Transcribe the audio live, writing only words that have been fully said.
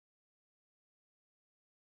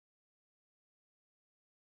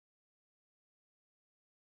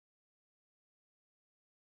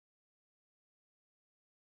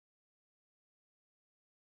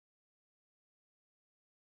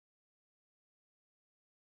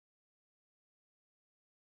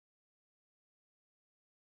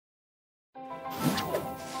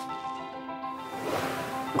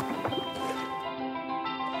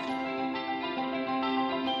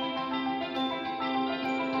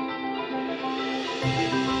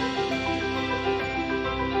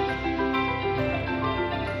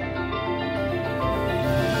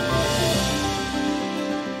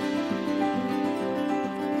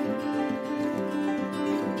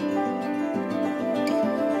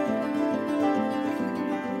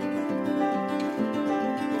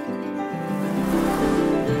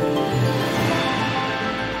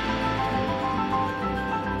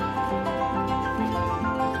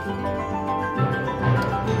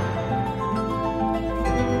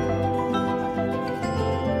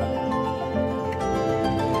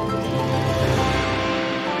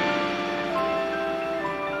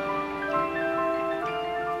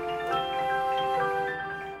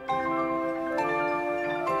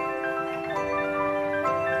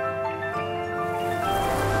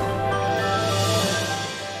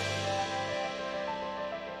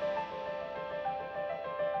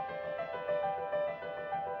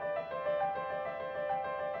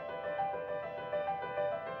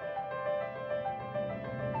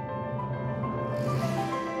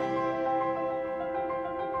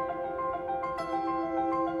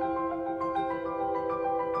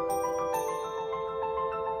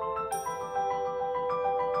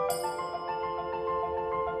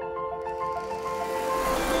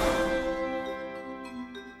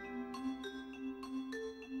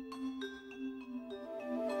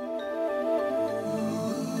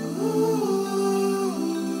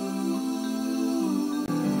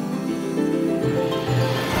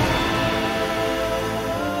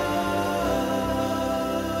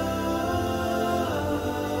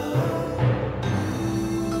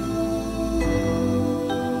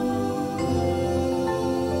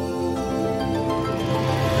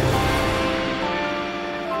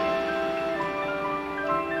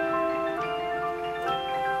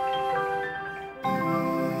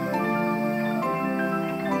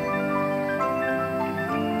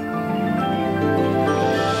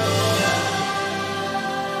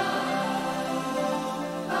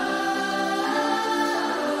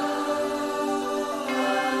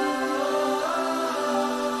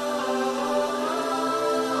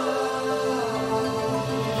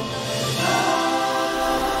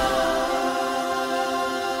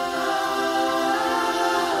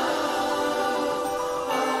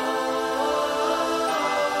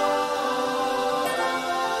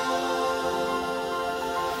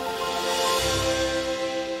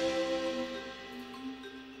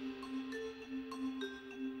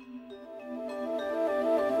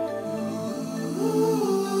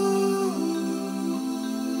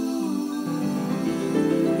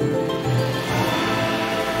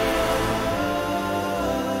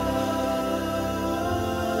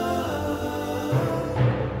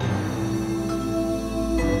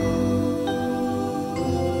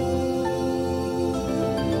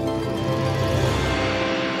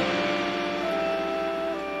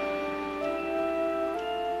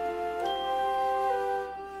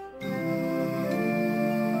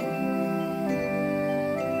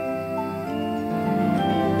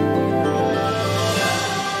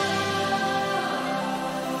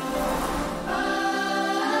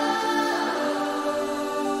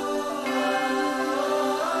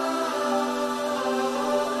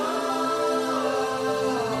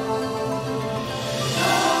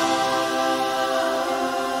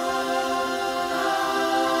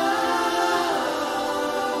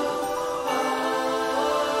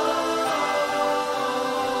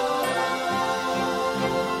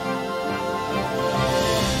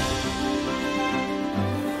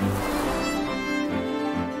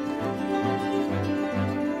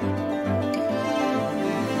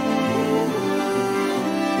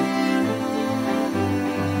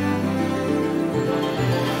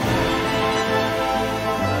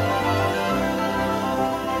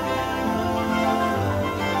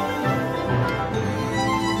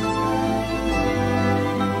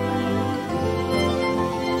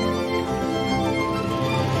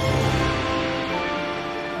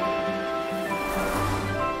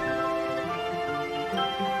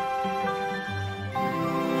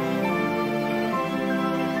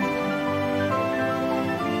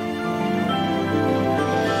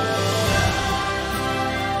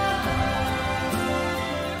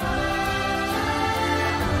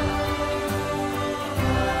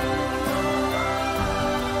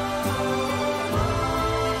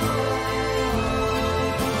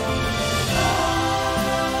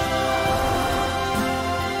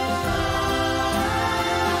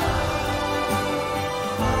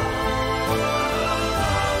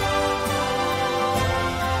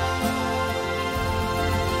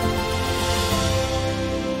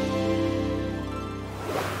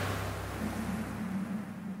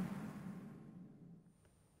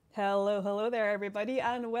Hello there, everybody,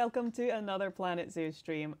 and welcome to another PlanElt Zoo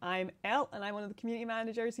stream. I'm El, and I'm one of the community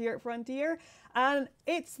managers here at Frontier, and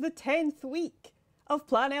it's the 10th week of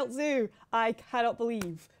PlanElt Zoo. I cannot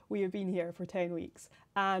believe we have been here for 10 weeks,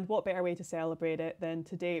 and what better way to celebrate it than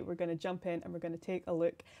today we're going to jump in and we're going to take a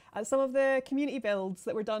look at some of the community builds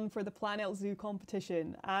that were done for the PlanElt Zoo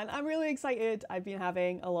competition, and I'm really excited. I've been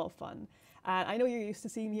having a lot of fun. And I know you're used to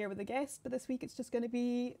seeing me here with a guest, but this week it's just going to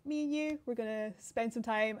be me and you. We're going to spend some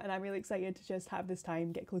time, and I'm really excited to just have this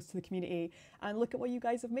time, get close to the community, and look at what you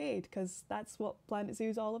guys have made, because that's what PlanElt Zoo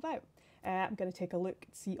is all about. I'm going to take a look,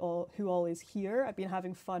 see who all is here. I've been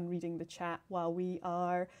having fun reading the chat while we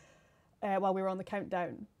were on the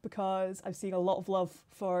countdown, because I'm seeing a lot of love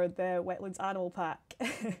for the Wetlands Animal Pack,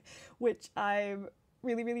 which I'm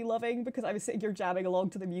really loving, because I was sitting here jamming along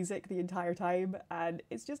to the music the entire time, and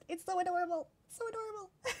it's so adorable, so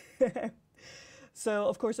adorable. So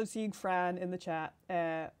of course I'm seeing Fran in the chat,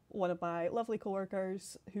 one of my lovely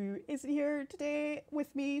coworkers who isn't here today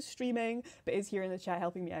with me streaming, but is here in the chat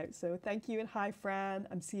helping me out. So thank you and hi Fran.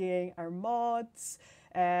 I'm seeing our mods.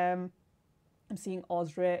 I'm seeing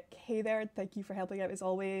Osric. Hey there, thank you for helping out as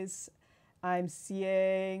always. I'm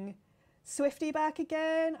seeing Swifty back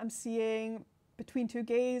again. I'm seeing Between Two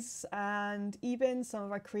Gays and even some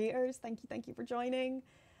of our creators. Thank you for joining.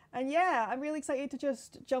 And yeah, I'm really excited to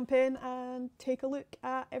just jump in and take a look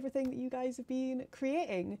at everything that you guys have been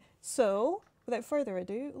creating. So without further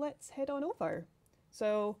ado, let's head on over.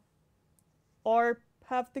 Or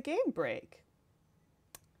have the game break.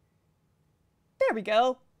 There we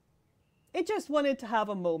go. It just wanted to have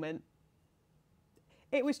a moment.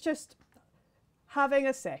 It was just having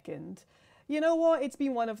a second. You know what? It's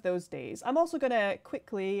been one of those days. I'm also going to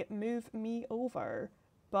quickly move me over.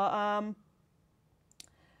 But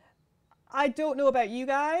I don't know about you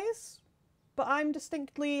guys, but I'm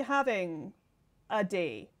distinctly having a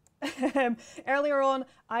day. Earlier on,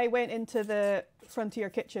 I went into the Frontier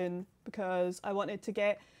kitchen because I wanted to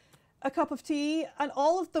get a cup of tea, and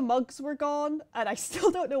all of the mugs were gone, and I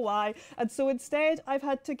still don't know why. And so instead, I've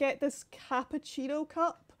had to get this cappuccino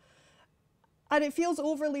cup. And it feels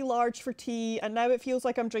overly large for tea, and now it feels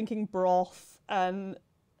like I'm drinking broth. And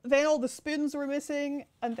then all the spoons were missing,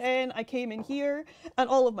 and then I came in here, and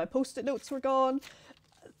all of my post-it notes were gone.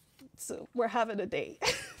 So we're having a day.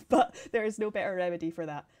 But there is no better remedy for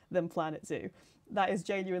that than PlanElt Zoo. That is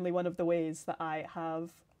genuinely one of the ways that I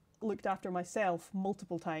have looked after myself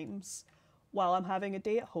multiple times while I'm having a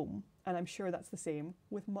day at home, and I'm sure that's the same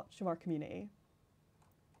with much of our community.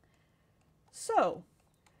 So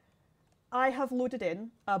I have loaded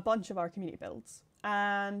in a bunch of our community builds,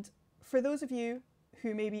 and for those of you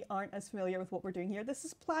who maybe aren't as familiar with what we're doing here, this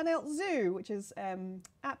is PlanElt Zoo, which is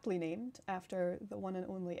aptly named after the one and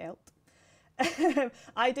only Elt.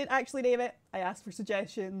 I did actually name it. I asked for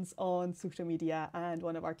suggestions on social media, and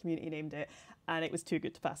one of our community named it, and it was too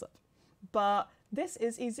good to pass up. But this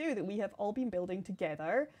is a zoo that we have all been building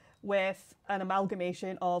together, with an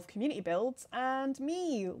amalgamation of community builds and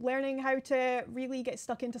me learning how to really get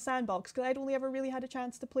stuck into Sandbox, because I'd only ever really had a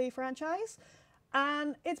chance to play franchise.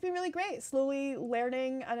 And it's been really great, slowly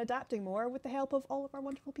learning and adapting more with the help of all of our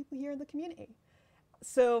wonderful people here in the community.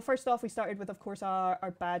 So first off, we started with, of course,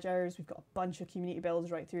 our badgers. We've got a bunch of community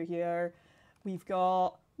builds right through here. We've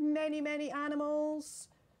got many animals.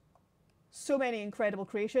 So many incredible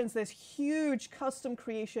creations. This huge custom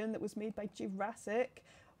creation that was made by Jurassic,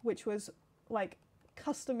 which was like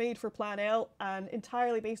custom made for PlanElt and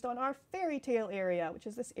entirely based on our fairy tale area, which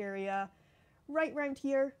is this area right round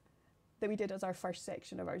here that we did as our first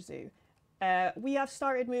section of our zoo. We have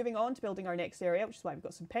started moving on to building our next area, which is why we've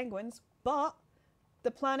got some penguins, but the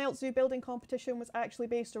PlanElt Zoo building competition was actually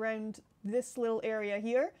based around this little area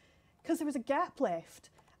here because there was a gap left.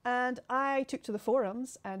 And I took to the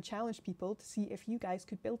forums and challenged people to see if you guys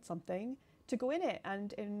could build something to go in it.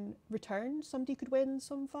 And in return, somebody could win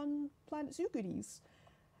some fun PlanElt Zoo goodies.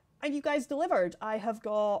 And you guys delivered. I have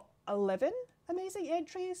got 11 amazing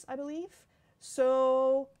entries, I believe.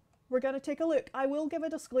 So we're going to take a look. I will give a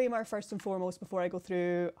disclaimer first and foremost before I go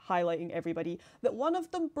through highlighting everybody that one of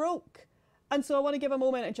them broke. And so I want to give a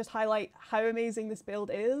moment and just highlight how amazing this build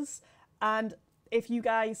is. And if you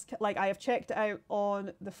guys, like, I have checked it out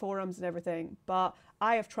on the forums and everything, but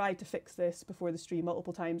I have tried to fix this before the stream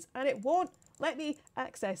multiple times and it won't let me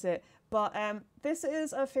access it. But this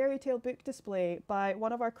is a fairy tale book display by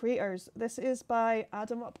one of our creators. This is by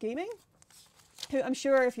AdamUp Gaming. who I'm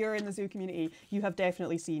sure if you're in the zoo community, you have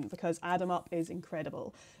definitely seen, because AdamUp is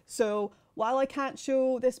incredible. So while I can't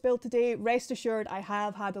show this build today, rest assured I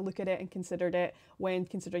have had a look at it and considered it when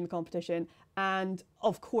considering the competition. And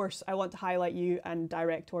of course, I want to highlight you and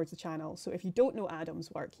direct towards the channel. So if you don't know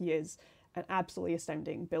Adam's work, he is an absolutely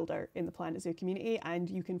astounding builder in the PlanElt Zoo community, and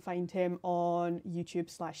you can find him on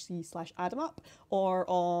YouTube/C/AdamUp, or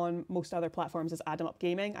on most other platforms as AdamUp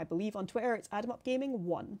Gaming. I believe on Twitter it's AdamUp Gaming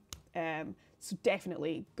 1. So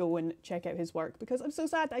definitely go and check out his work, because I'm so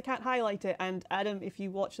sad that I can't highlight it. And Adam, if you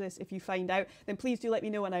watch this, if you find out, then please do let me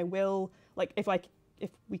know, and I will, like, if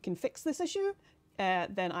we can fix this issue,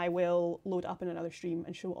 then I will load up in another stream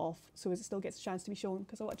and show it off, so as it still gets a chance to be shown,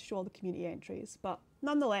 because I want to show all the community entries. But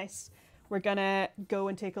nonetheless, we're gonna go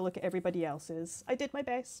and take a look at everybody else's. I did my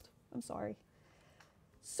best. I'm sorry.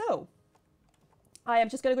 So I am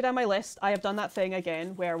just gonna go down my list. I have done that thing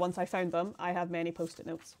again where once I found them, I have many post-it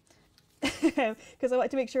notes. Because I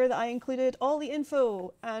wanted to make sure that I included all the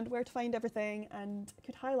info and where to find everything and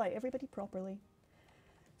could highlight everybody properly.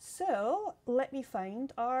 So let me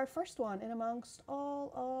find our first one in amongst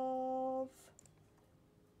all of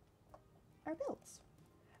our builds.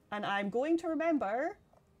 And I'm going to remember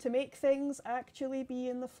to make things actually be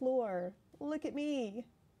in the floor. Look at me.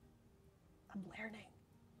 I'm learning.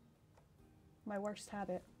 My worst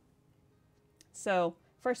habit. So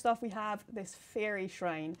first off, we have this fairy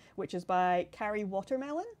shrine, which is by Carrie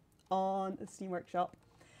Watermelon on the Steam Workshop.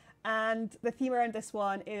 And the theme around this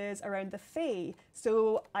one is around the Fae.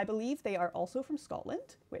 So I believe they are also from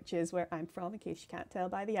Scotland, which is where I'm from, in case you can't tell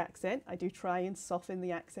by the accent. I do try and soften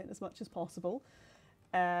the accent as much as possible.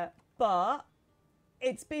 But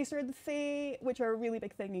it's based around the Fae, which are a really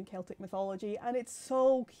big thing in Celtic mythology, and it's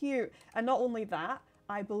so cute. And not only that,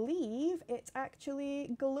 I believe it's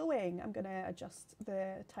actually glowing. I'm gonna adjust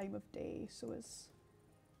the time of day so as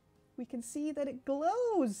we can see that it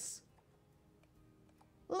glows.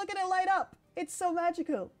 Look at it light up. It's so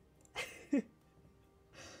magical.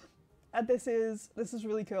 And this is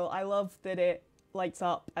really cool. I love that it lights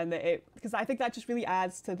up and that because I think that just really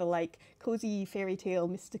adds to the like cozy fairy tale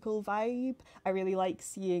mystical vibe. I really like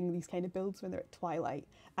seeing these kind of builds when they're at twilight.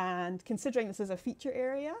 And considering this is a feature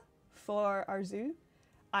area for our zoo,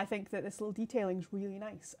 I think that this little detailing is really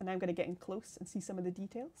nice, and I'm going to get in close and see some of the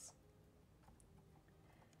details.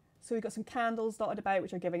 So we've got some candles dotted about,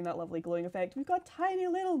 which are giving that lovely glowing effect. We've got tiny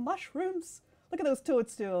little mushrooms. Look at those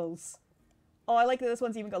toadstools. Oh, I like that this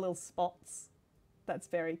one's even got little spots. That's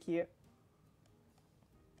very cute.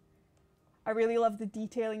 I really love the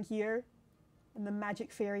detailing here and the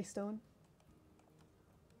magic fairy stone.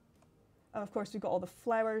 And of course, we've got all the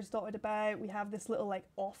flowers dotted about. We have this little like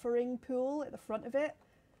offering pool at the front of it,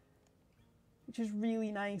 which is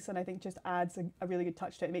really nice, and I think just adds a really good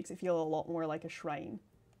touch to it. It makes it feel a lot more like a shrine.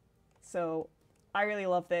 So I really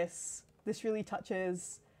love this. This really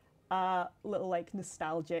touches a little like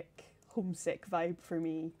nostalgic, homesick vibe for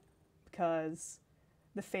me, because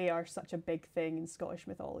the Fae are such a big thing in Scottish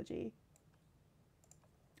mythology.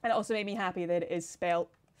 And it also made me happy that it is spelt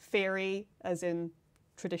fairy as in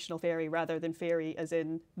traditional fairy rather than fairy as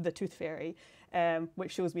in the tooth fairy,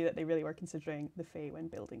 which shows me that they really were considering the Fae when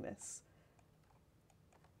building this.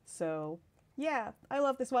 So yeah, I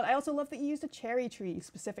love this one. I also love that you used a cherry tree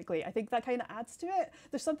specifically. I think that kind of adds to it.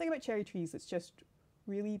 There's something about cherry trees that's just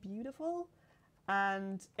really beautiful,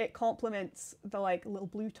 and it complements the like little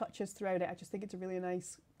blue touches throughout it. I just think it's a really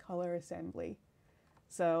nice color assembly.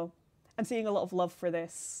 So I'm seeing a lot of love for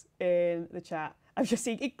this in the chat. I'm just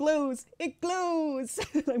seeing it glows, it glows.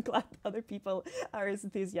 I'm glad other people are as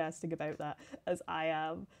enthusiastic about that as I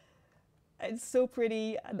am. It's so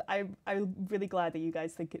pretty, and I'm really glad that you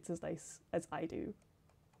guys think it's as nice as I do.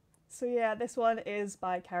 So yeah, this one is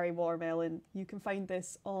by Carrie Watermelon. You can find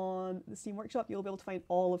this on the Steam Workshop. You'll be able to find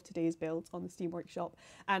all of today's builds on the Steam Workshop,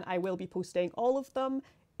 and I will be posting all of them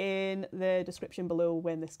in the description below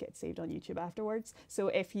when this gets saved on YouTube afterwards. So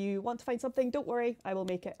if you want to find something, don't worry, I will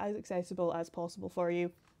make it as accessible as possible for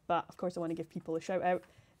you. But of course I want to give people a shout out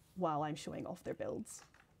while I'm showing off their builds.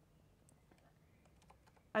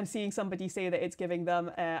 I'm seeing somebody say that it's giving them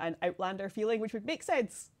an Outlander feeling, which would make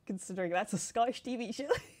sense, considering that's a Scottish TV show.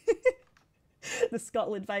 The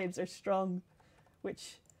Scotland vibes are strong,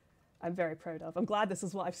 which I'm very proud of. I'm glad this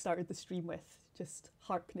is what I've started the stream with, just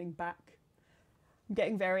harkening back. I'm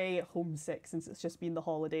getting very homesick since it's just been the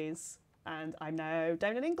holidays, and I'm now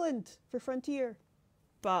down in England for Frontier.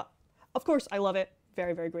 But, of course, I love it.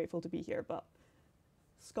 Very, very grateful to be here, but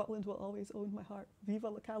Scotland will always own my heart. Viva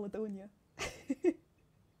la Caledonia.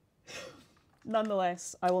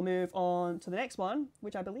 Nonetheless, I will move on to the next one,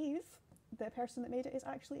 which I believe the person that made it is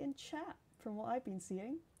actually in chat, from what I've been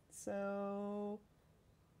seeing. So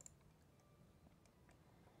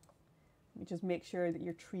let me just make sure that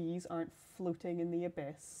your trees aren't floating in the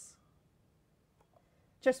abyss.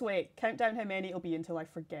 Just wait, count down how many it'll be until I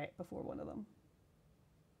forget before one of them.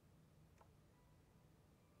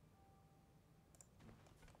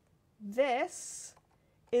 This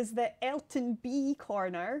is the Elton B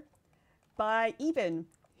corner by Eben,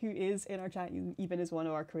 who is in our chat. Eben is one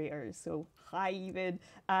of our creators, so hi Eben.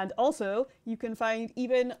 And also, you can find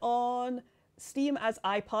Eben on Steam as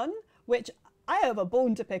iPun, which I have a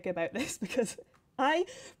bone to pick about this because I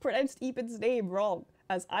pronounced Eben's name wrong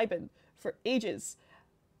as Iben for ages.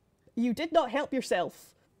 You did not help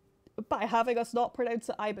yourself by having us not pronounce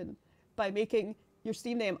it Iben, by making your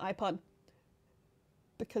Steam name iPun,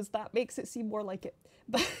 because that makes it seem more like it.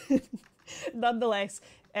 But nonetheless,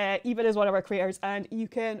 Eben is one of our creators, and you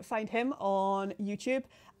can find him on YouTube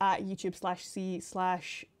at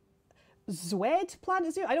youtube.com/Zwed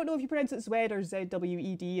PlanElt Zoo. I don't know if you pronounce it Zwed or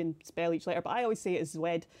ZWED and spell each letter, but I always say it as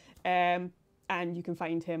Zwed. And you can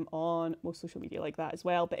find him on most social media like that as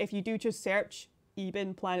well. But if you do just search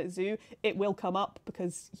Eben PlanElt Zoo, it will come up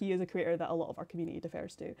because he is a creator that a lot of our community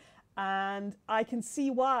defers to. And I can see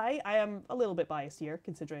why. I am a little bit biased here,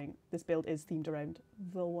 considering this build is themed around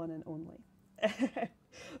the one and only.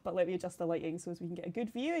 But let me adjust the lighting so as we can get a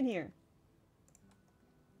good view in here.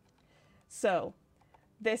 So,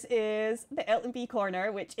 this is the Elton Bee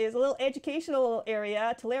corner, which is a little educational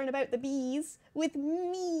area to learn about the bees with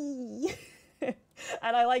me.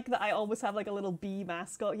 And I like that I always have like a little bee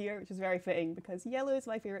mascot here, which is very fitting because yellow is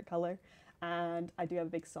my favorite color, and I do have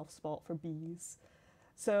a big soft spot for bees.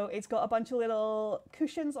 So it's got a bunch of little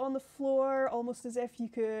cushions on the floor, almost as if you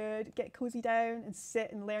could get cozy down and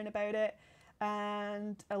sit and learn about it,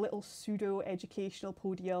 and a little pseudo-educational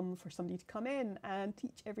podium for somebody to come in and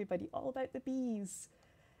teach everybody all about the bees.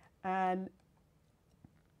 And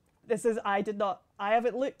this is, I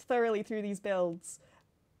haven't looked thoroughly through these builds,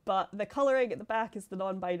 but the colouring at the back is the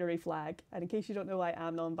non-binary flag. And in case you don't know, I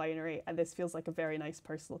am non-binary, and this feels like a very nice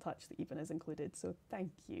personal touch that Eben has included. So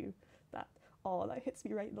thank you. Oh, that hits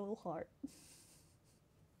me right in the little heart.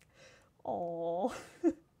 Oh.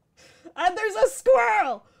 And there's a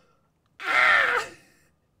squirrel! Ah!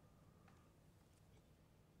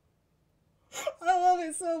 I love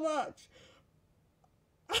it so much.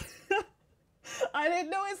 I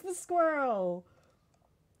didn't notice the squirrel.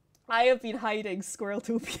 I have been hiding squirrel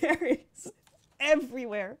topiaries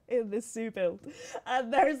everywhere in this zoo build.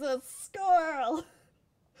 And there's a squirrel!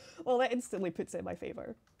 Well, that instantly puts it in my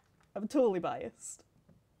favour. I'm totally biased.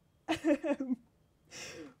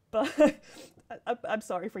 But I'm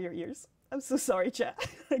sorry for your ears. I'm so sorry, chat.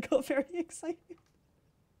 I got very excited.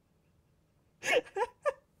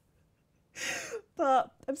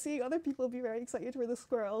 But I'm seeing other people be very excited for the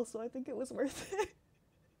squirrel, so I think it was worth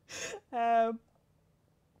it.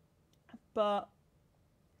 But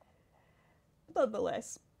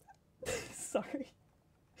nonetheless, sorry.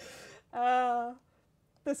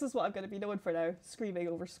 This is what I'm going to be known for now, screaming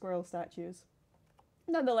over squirrel statues.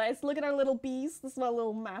 Nonetheless, look at our little bees. This is my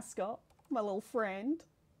little mascot, my little friend.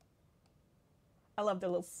 I love their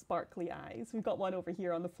little sparkly eyes. We've got one over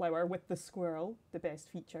here on the flower with the squirrel, the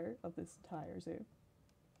best feature of this entire zoo.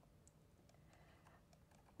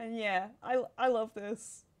 And yeah, I love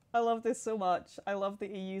this. I love this so much. I love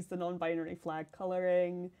that you use the non-binary flag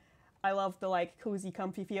colouring. I love the like cozy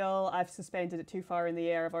comfy feel. I've suspended it too far in the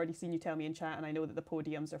air. I've already seen you tell me in chat, and I know that the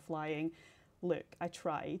podiums are flying. Look, I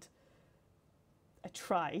tried.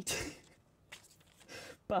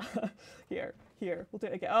 But here, we'll do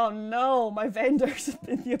it again. Oh no, my vendor's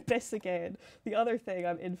in the abyss again. The other thing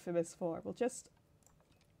I'm infamous for. We'll just...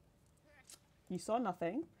 You saw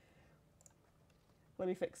nothing. Let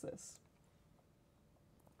me fix this.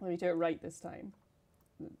 Let me do it right this time.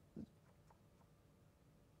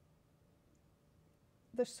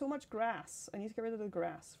 There's so much grass. I need to get rid of the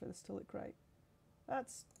grass for this to look right.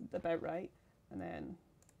 That's about right. And then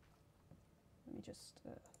let me just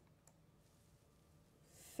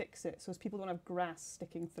fix it so as people don't have grass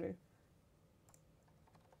sticking through.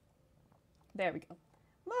 There we go.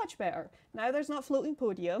 Much better. Now there's not floating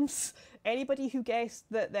podiums. Anybody who guessed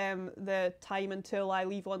that the time until I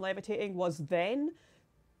leave on levitating was then,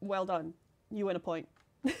 well done. You win a point.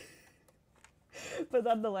 But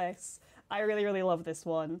nonetheless, I really, really love this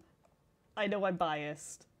one. I know I'm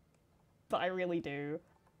biased, but I really do.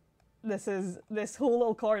 This whole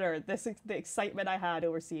little corner, the excitement I had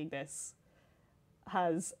over seeing this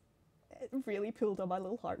has really pulled on my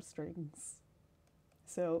little heartstrings.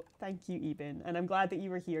 So thank you, Eben, and I'm glad that you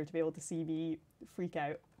were here to be able to see me freak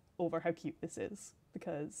out over how cute this is,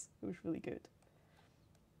 because it was really good.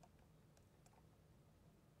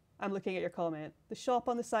 I'm looking at your comment. The shop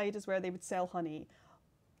on the side is where they would sell honey.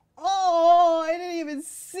 Oh, I didn't even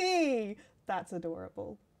see. That's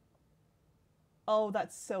adorable. Oh,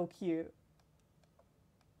 that's so cute.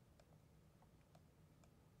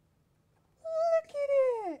 Look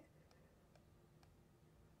at it.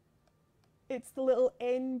 It's the little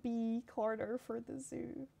NB corner for the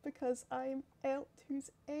zoo because I'm Elt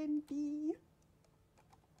who's NB.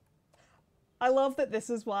 I love that this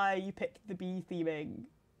is why you picked the bee theming.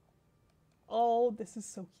 Oh, this is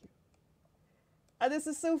so cute. And this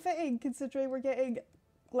is so fitting considering we're getting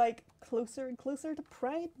like closer and closer to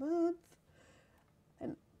Pride Month.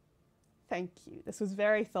 And thank you. This was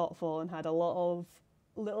very thoughtful and had a lot of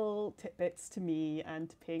little tidbits to me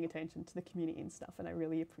and paying attention to the community and stuff, and I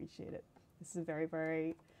really appreciate it. This is a very,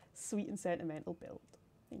 very sweet and sentimental build.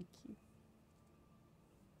 Thank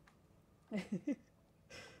you.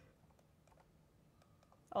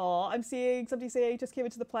 Oh, I'm seeing somebody say, just came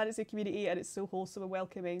into the PlanElt Zoo community and it's so wholesome and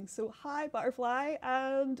welcoming. So hi, Butterfly,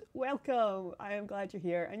 and welcome. I am glad you're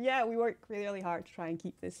here. And yeah, we work really hard to try and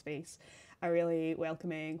keep this space a really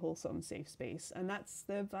welcoming, wholesome, safe space. And that's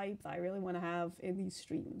the vibe that I really want to have in these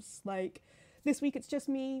streams. Like, this week it's just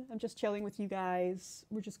me. I'm just chilling with you guys.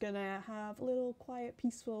 We're just gonna have a little quiet,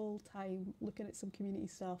 peaceful time looking at some community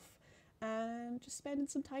stuff and just spending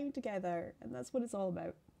some time together. And that's what it's all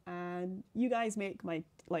about. And you guys make my,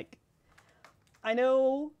 like, I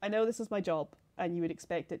know this is my job and you would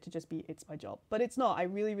expect it to just be, it's my job, but it's not. I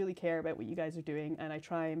really care about what you guys are doing, and I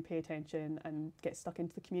try and pay attention and get stuck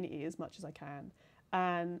into the community as much as I can.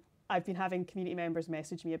 And I've been having community members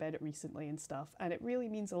message me about it recently and stuff, and it really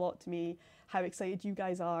means a lot to me how excited you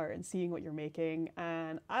guys are and seeing what you're making.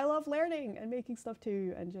 And I love learning and making stuff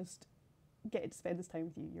too, and just getting to spend this time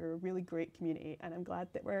with you. You're a really great community, and I'm glad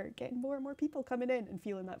that we're getting more and more people coming in and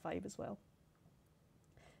feeling that vibe as well.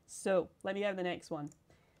 So let me get the next one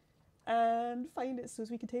and find it so as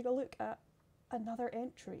we can take a look at another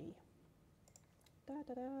entry. Da,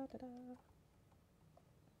 da, da, da, da.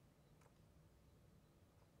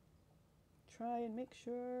 Try and make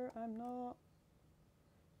sure I'm not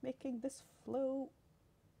making this flow.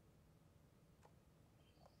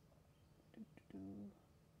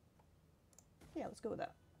 Yeah, let's go with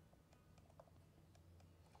that.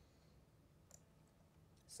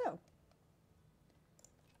 So,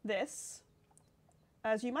 this,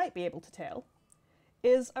 as you might be able to tell,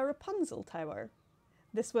 is a Rapunzel tower.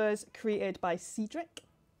 This was created by Cedric,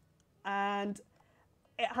 and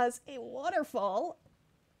it has a waterfall,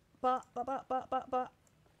 but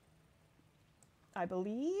I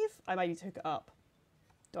believe I might need to hook it up.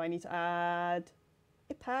 Do I need to add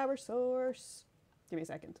a power source? Give me a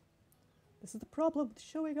second. This is the problem with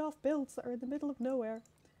showing off builds that are in the middle of nowhere.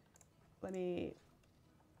 Let me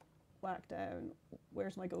whack down.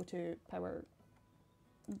 Where's my go-to power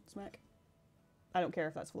smack? I don't care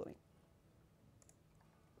if that's floating.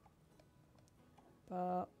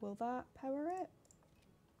 But will that power it?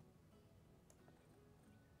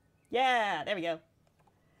 Yeah, there we go.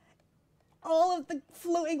 All of the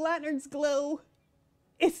floating lanterns glow.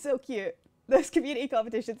 It's so cute. Those community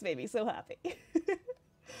competitions made me so happy.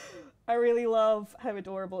 I really love how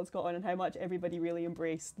adorable it's gotten and how much everybody really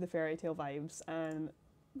embraced the fairy tale vibes and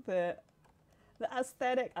the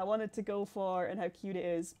aesthetic I wanted to go for and how cute it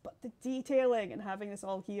is, but the detailing and having this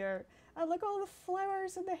all here, and look all the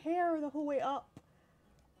flowers and the hair the whole way up.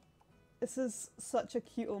 This is such a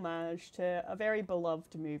cute homage to a very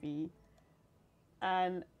beloved movie,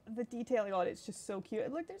 and the detailing on it's just so cute.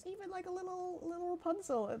 And look, there's even like a little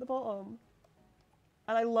Rapunzel at the bottom,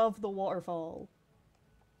 and I love the waterfall.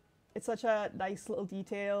 It's such a nice little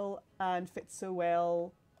detail and fits so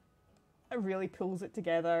well. It really pulls it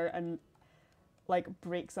together and like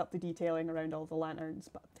breaks up the detailing around all the lanterns,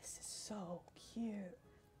 but this is so cute.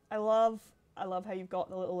 I love how you've got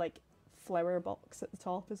the little like flower box at the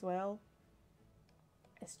top as well.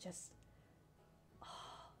 It's just,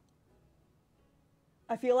 oh.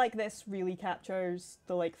 I feel like this really captures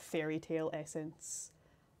the like fairy tale essence,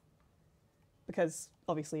 because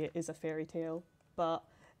obviously it is a fairy tale, but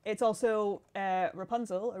it's also,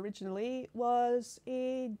 Rapunzel originally was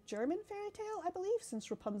a German fairy tale, I believe, since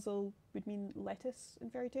Rapunzel would mean lettuce in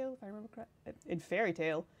fairy tale, if I remember correct. In fairy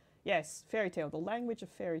tale? Yes, fairy tale, the language of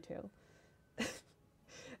fairy tale.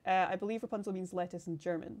 I believe Rapunzel means lettuce in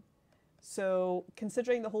German. So,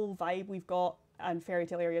 considering the whole vibe we've got, and fairy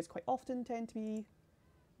tale areas quite often tend to be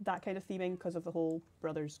that kind of theming because of the whole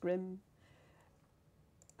Brothers Grimm,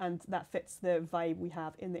 and that fits the vibe we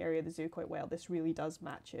have in the area of the zoo quite well. This really does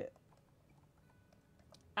match it.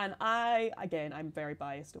 And I'm very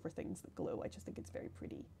biased over things that glow. I just think it's very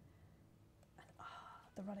pretty. And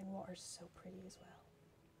the running water is so pretty as well.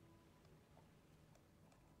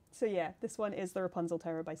 So yeah, this one is The Rapunzel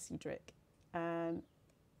Tower by Cedric, and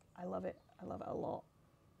I love it. I love it a lot.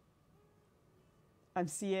 I'm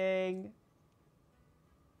seeing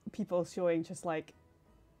people showing just like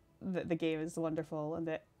that the game is wonderful and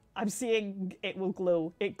that I'm seeing it will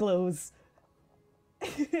glow. It glows.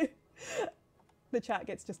 The chat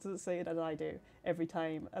gets just as excited as I do every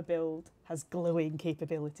time a build has glowing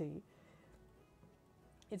capability.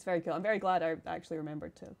 It's very cool. I'm very glad I actually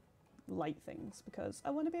remembered to light things because I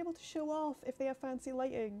want to be able to show off if they have fancy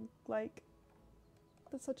lighting. Like,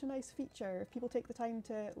 that's such a nice feature. If people take the time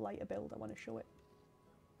to light a build, I want to show it.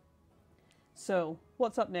 So,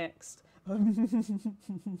 what's up next?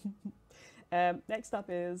 Next up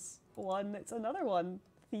is one, it's another one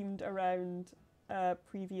themed around a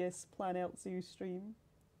previous PlanElt Zoo stream.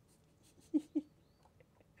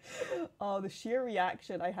 Oh, the sheer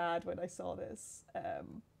reaction I had when I saw this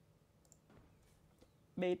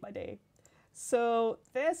made my day. So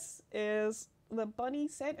this is the Bunny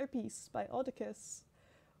Centerpiece by Oedicus,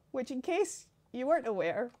 which, in case you weren't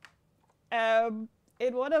aware, in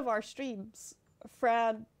one of our streams,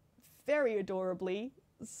 Fran very adorably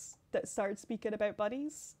started speaking about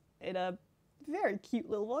bunnies in a very cute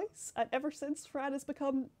little voice, and ever since Fran has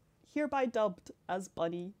become hereby dubbed as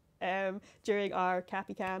Bunny. During our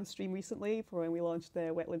Cappy Cam stream recently, for when we launched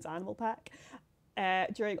the Wetlands Animal Pack,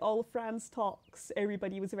 during all of Fran's talks,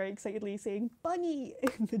 everybody was very excitedly saying Bunny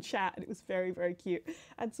in the chat, and it was very, very cute.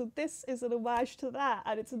 And so this is an homage to that,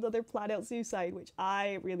 and it's another PlanElt Zoo sign, which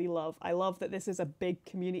I really love. I love that this is a big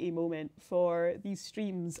community moment for these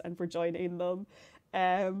streams and for joining them.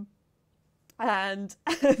 And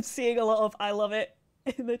I'm seeing a lot of I love it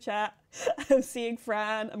in the chat. I'm seeing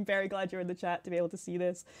Fran. I'm very glad you're in the chat to be able to see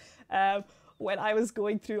this. When I was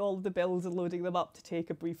going through all of the builds and loading them up to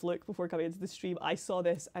take a brief look before coming into the stream, I saw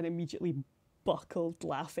this and immediately buckled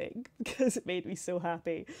laughing because it made me so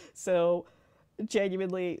happy. So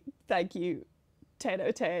genuinely, thank you. 10 out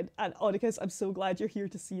of 10. And Oedicus, I'm so glad you're here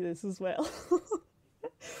to see this as well.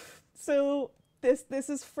 So this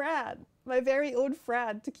is Fran, my very own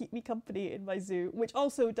Fran, to keep me company in my zoo, which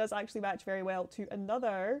also does actually match very well to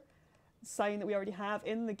another sign that we already have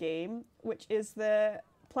in the game, which is the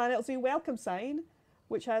PlanElt Zoo welcome sign,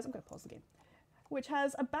 which has, I'm going to pause the game, which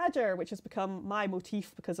has a badger, which has become my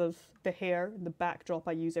motif because of the hair and the backdrop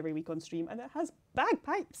I use every week on stream, and it has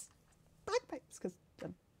bagpipes, because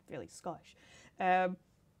I'm fairly Scottish.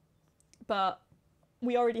 But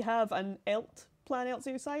we already have an PlanElt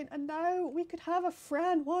Zoo sign, and now we could have a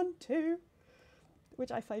Fran one too,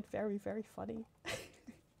 which I find very, very funny.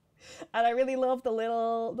 And I really love the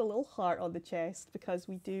little heart on the chest because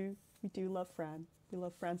we do love Fran. We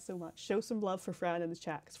love Fran so much. Show some love for Fran in the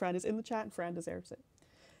chat because Fran is in the chat and Fran deserves it.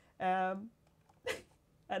 And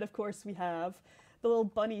of course we have the little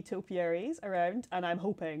bunny topiaries around, and I'm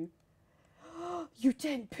hoping you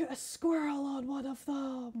didn't put a squirrel on one of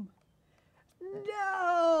them.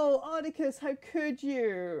 No, Oedicus, how could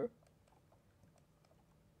you?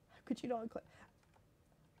 How could you not include?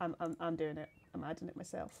 I'm doing it. I'm adding it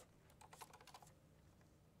myself.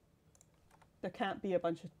 There can't be a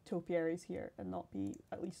bunch of topiaries here and not be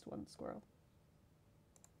at least one squirrel.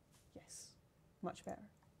 Yes, much better.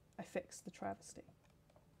 I fixed the travesty.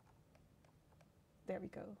 There we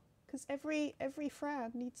go. Because every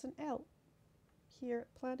Fran needs an L here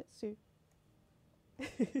at PlanElt Zoo.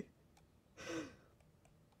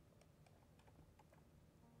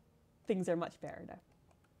 Things are much better now.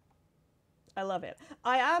 I love it.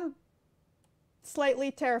 I am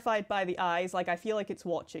slightly terrified by the eyes. Like, I feel like it's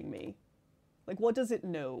watching me. Like, what does it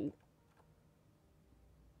know?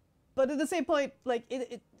 But at the same point, like,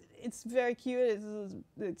 it's very cute.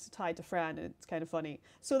 It's tied to Fran, and it's kind of funny.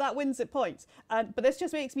 So that wins at points. But this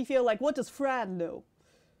just makes me feel like, what does Fran know?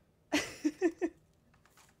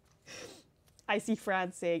 I see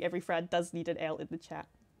Fran saying every Fran does need an L in the chat.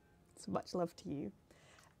 So much love to you.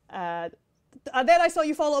 And then I saw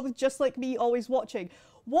you follow up with just like me, always watching.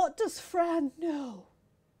 What does Fran know?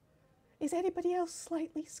 Is anybody else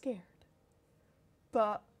slightly scared?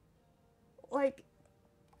 But, like,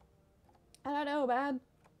 I don't know, man.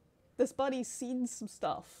 This bunny's seen some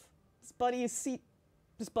stuff. This bunny has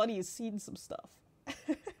seen some stuff.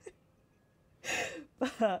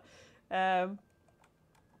 But,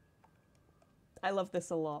 I love this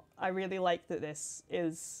a lot. I really like that this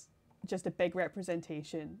is just a big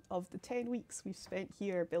representation of the 10 weeks we've spent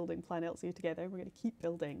here building PlanElt Zoo together. We're going to keep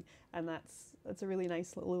building, and that's a really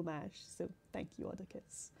nice little homage. So thank you,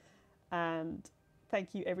 Oedicus. And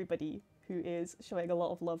thank you, everybody who is showing a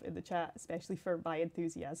lot of love in the chat, especially for my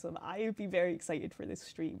enthusiasm. I would be very excited for this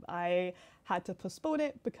stream. I had to postpone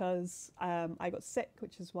it because I got sick,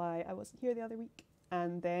 which is why I wasn't here the other week.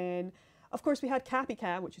 And then, of course, we had Cappy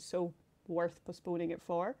Cam, which is so worth postponing it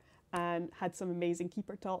for, and had some amazing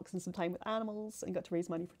keeper talks and some time with animals, and got to raise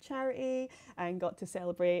money for charity, and got to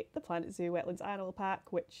celebrate the PlanElt Zoo Wetlands Animal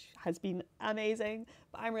Pack, which has been amazing.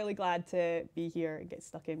 But I'm really glad to be here and get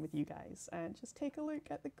stuck in with you guys and just take a look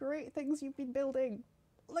at the great things you've been building.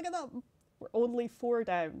 Look at them! We're only 4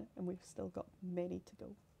 down, and we've still got many to go.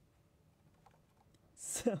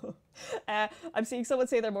 So, I'm seeing someone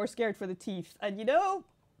say they're more scared for the teeth, and you know,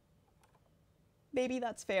 maybe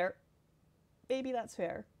that's fair. Maybe that's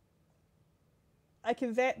fair. I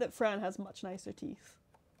can vet that Fran has much nicer teeth.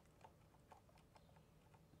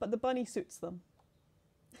 But the bunny suits them.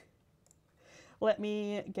 Let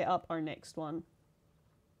me get up our next one.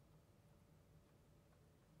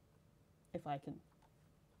 If I can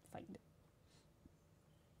find it.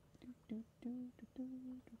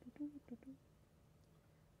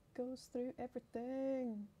 Goes through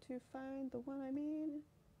everything to find the one I mean.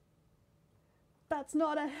 That's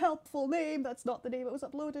not a helpful name. That's not the name it was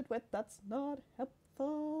uploaded with. That's not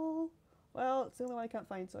helpful. Well, it's the only one I can't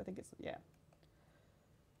find, so I think it's, yeah.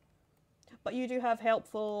 But you do have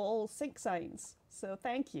helpful sync signs, so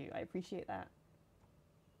thank you. I appreciate that.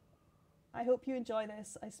 I hope you enjoy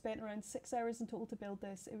this. I spent around 6 hours in total to build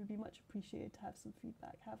this. It would be much appreciated to have some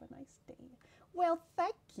feedback. Have a nice day. Well,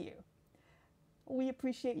 thank you. We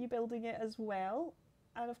appreciate you building it as well.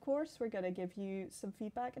 And of course, we're going to give you some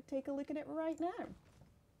feedback and take a look at it right now.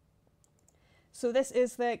 So this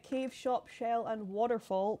is the Cave Shop Shell and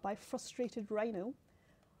Waterfall by Frustrated Rhino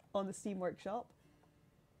on the Steam Workshop.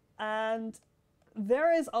 And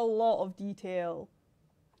there is a lot of detail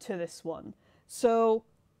to this one. So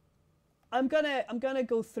I'm gonna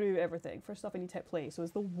go through everything. First off, I need to hit play. So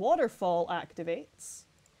as the waterfall activates,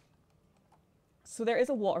 so there is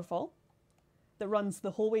a waterfall that runs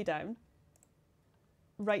the whole way down,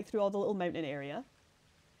 right through all the little mountain area.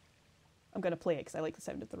 I'm going to play it because I like the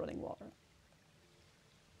sound of the running water.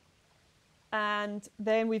 And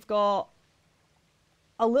then we've got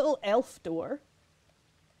a little elf door.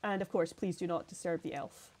 And of course, please do not disturb the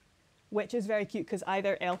elf, which is very cute because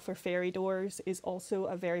either elf or fairy doors is also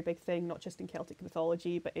a very big thing, not just in Celtic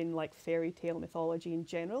mythology, but in like fairy tale mythology in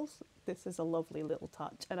general. So this is a lovely little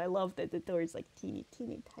touch. And I love that the door is like teeny,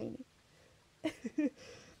 teeny, tiny.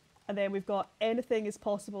 And then we've got anything is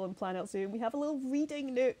possible in PlanElt Zoo. We have a little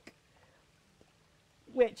reading nook,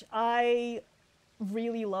 which I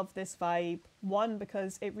really love this vibe. One,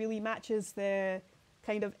 because it really matches the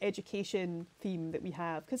kind of education theme that we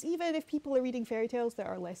have. Because even if people are reading fairy tales, there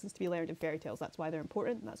are lessons to be learned in fairy tales. That's why they're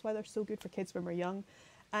important, and that's why they're so good for kids when we're young.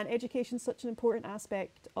 And education is such an important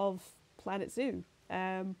aspect of PlanElt Zoo,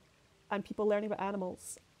 and people learning about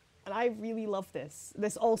animals. And I really love this.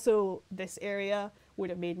 This area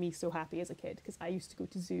would have made me so happy as a kid because I used to go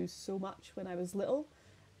to zoos so much when I was little,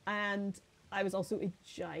 and I was also a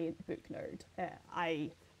giant book nerd.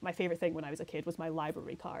 My favourite thing when I was a kid was my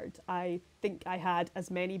library card. I think I had as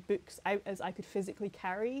many books out as I could physically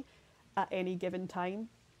carry at any given time,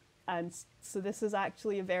 and so this is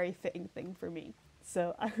actually a very fitting thing for me.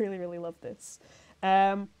 So I really, really love this.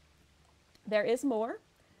 There is more.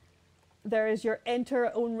 There is your enter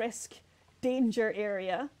at own risk danger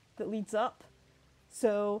area that leads up.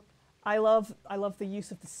 So I love the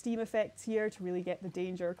use of the steam effects here to really get the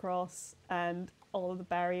danger across, and all of the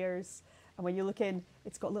barriers. And when you look in,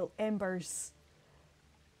 it's got little embers.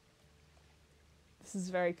 This is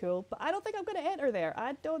very cool, but I don't think I'm going to enter there.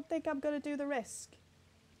 I don't think I'm going to do the risk.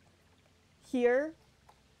 Here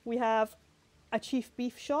we have a Chief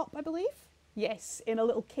Beef shop, I believe. Yes, in a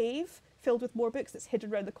little cave filled with more books that's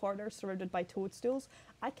hidden around the corner, surrounded by toadstools.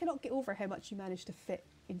 I cannot get over how much you managed to fit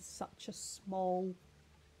in such a small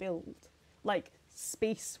build. Like,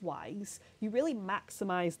 space-wise, you really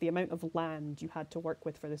maximise the amount of land you had to work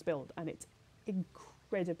with for this build, and it's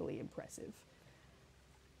incredibly impressive.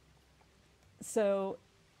 So,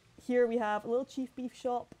 here we have a little Chief Beef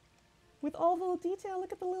shop with all the little detail.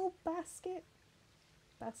 Look at the little bucket.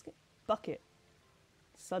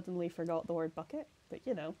 Suddenly forgot the word bucket, but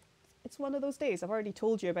you know. It's one of those days. I've already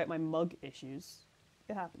told you about my mug issues.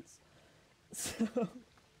 It happens. So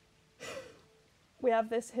we have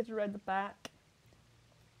this hidden around the back.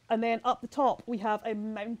 And then up the top, we have a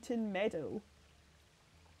mountain meadow,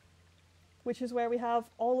 which is where we have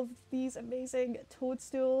all of these amazing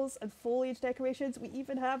toadstools and foliage decorations. We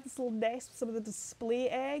even have this little nest with some of the display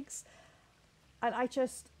eggs. And I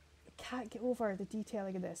just can't get over the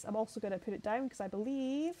detailing in this. I'm also going to put it down because I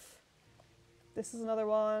believe this is another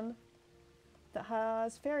one that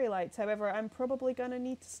has fairy lights. However, I'm probably going to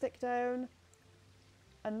need to stick down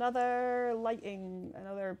another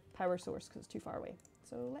power source because it's too far away.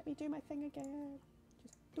 So let me do my thing again.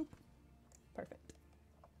 Nope. Perfect.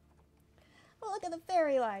 Oh, look at the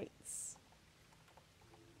fairy lights.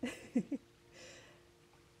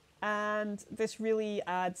 And this really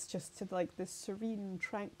adds just to like this serene,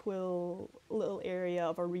 tranquil little area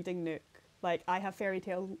of a reading nook. Like I have fairy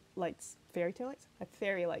lights? I have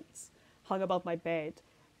fairy lights hung above my bed.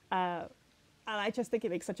 And I just think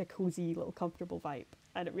it makes such a cozy little comfortable vibe.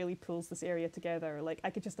 And it really pulls this area together. Like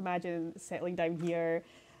I could just imagine settling down here,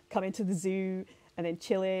 coming to the zoo and then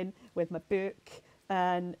chilling with my book.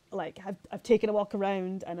 And like I've taken a walk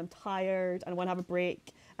around and I'm tired and I want to have a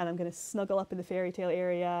break and I'm going to snuggle up in the fairy tale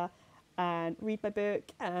area and read my book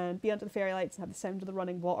and be under the fairy lights and have the sound of the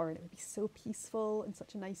running water, and it would be so peaceful in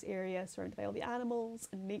such a nice area surrounded by all the animals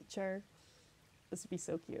and nature. This would be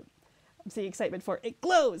so cute. I'm seeing excitement for it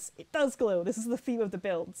glows. It does glow. This is the theme of the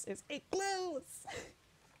builds. It glows.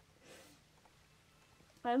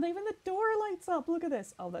 And even the door lights up. Look at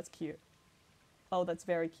this. Oh, that's cute. Oh, that's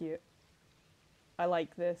very cute. I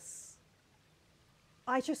like this.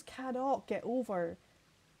 I just cannot get over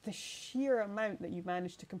the sheer amount that you've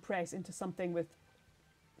managed to compress into something with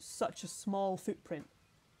such a small footprint.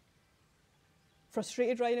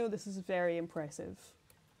 Frustrated Rhino, this is very impressive.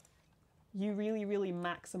 You really, really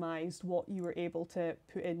maximised what you were able to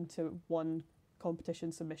put into one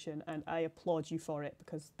competition submission, and I applaud you for it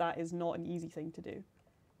because that is not an easy thing to do.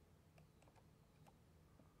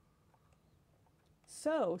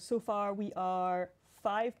 So far we are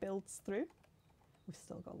 5 builds through. We've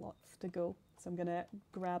still got lots to go, so I'm gonna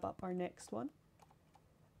grab up our next one.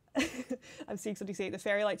 I'm seeing somebody say the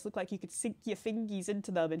fairy lights look like you could sink your fingies into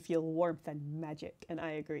them and feel warmth and magic, and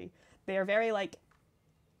I agree. They are very like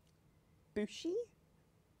bushy?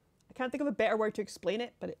 I can't think of a better word to explain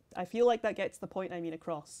it, but I feel like that gets the point I mean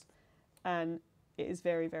across, and it is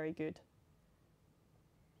very, very good.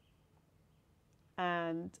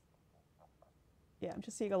 And yeah, I'm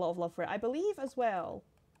just seeing a lot of love for it. I believe as well,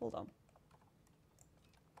 hold on.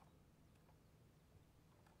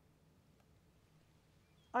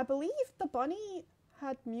 I believe the bunny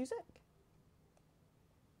had music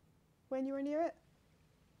when you were near it,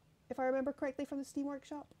 if I remember correctly from the Steam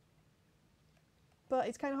Workshop. But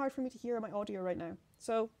it's kind of hard for me to hear my audio right now.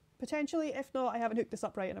 So potentially, if not, I haven't hooked this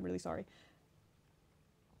up right and I'm really sorry.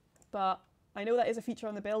 But I know that is a feature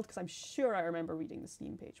on the build because I'm sure I remember reading the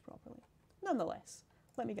Steam page properly. Nonetheless,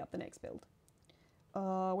 let me get up the next build.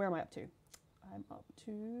 Where am I up to? I'm up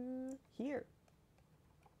to here.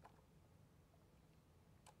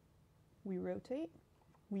 We rotate.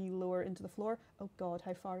 We lower into the floor. Oh God,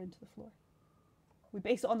 how far into the floor? We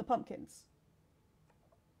base it on the pumpkins.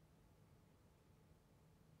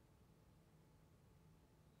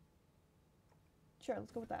 Sure,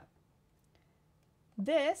 let's go with that.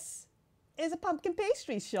 This is a pumpkin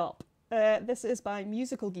pastries shop. This is by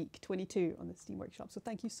Musical Geek 22 on the Steam Workshop. So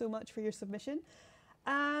thank you so much for your submission.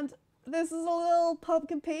 And this is a little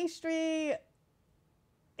pumpkin pastry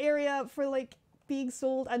area for like being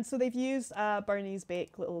sold. And so they've used Bernie's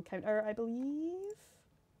Bake little counter, I believe.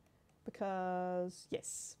 Because,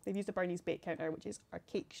 yes, they've used a Bernie's Bake counter, which is our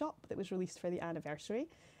cake shop that was released for the anniversary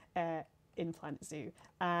in PlanElt Zoo.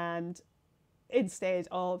 And instead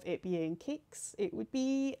of it being cakes, it would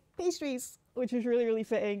be pastries, which is really, really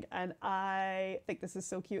fitting. And I think this is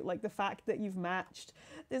so cute. Like the fact that you've matched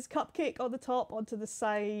this cupcake on the top onto the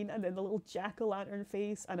sign, and then the little jack-o'-lantern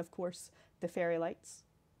face, and of course the fairy lights,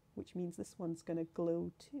 which means this one's gonna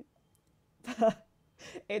glow too.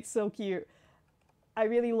 It's so cute. I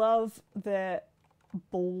really love the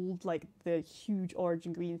bold, like the huge orange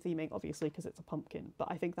and green theming, obviously because it's a pumpkin, but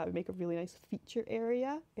I think that would make a really nice feature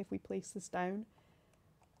area if we place this down.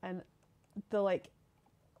 And the like,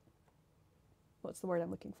 what's the word I'm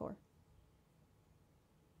looking for?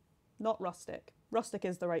 Not rustic. Rustic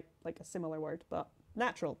is the right, like a similar word, but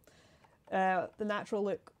natural. The natural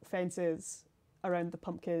look fences around the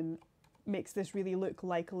pumpkin makes this really look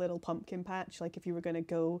like a little pumpkin patch, like if you were going to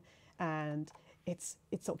go and it's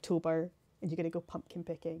October and you're going to go pumpkin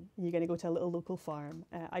picking, and you're going to go to a little local farm.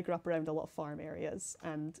 I grew up around a lot of farm areas,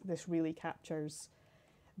 and this really captures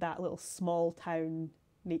that little small town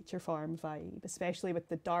nature farm vibe, especially with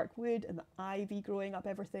the dark wood and the ivy growing up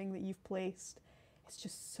everything that you've placed. It's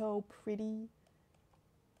just so pretty.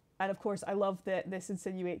 And of course, I love that this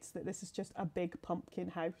insinuates that this is just a big pumpkin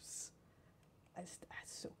house. That's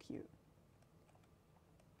so cute.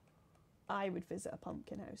 I would visit a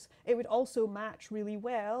pumpkin house. It would also match really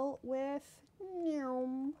well with,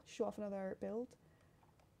 show off another build.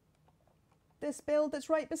 This build that's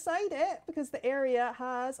right beside it, because the area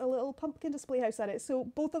has a little pumpkin display house at it. So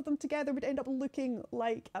both of them together would end up looking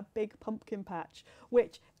like a big pumpkin patch,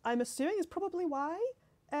 which I'm assuming is probably why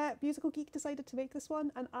Musical Geek decided to make this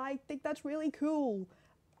one, and I think that's really cool.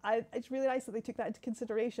 It's really nice that they took that into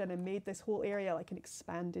consideration and made this whole area like an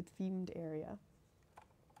expanded themed area,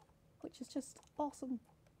 which is just awesome.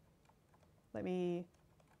 Let me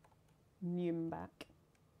zoom back.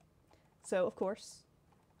 So, of course,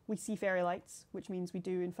 we see fairy lights, which means we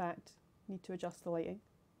do, in fact, need to adjust the lighting.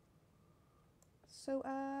 So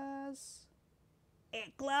as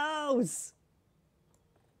it glows!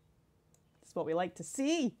 This is what we like to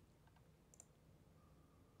see.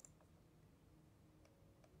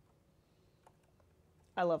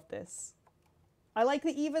 I love this. I like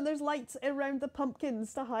that even there's lights around the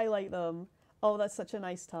pumpkins to highlight them. Oh, that's such a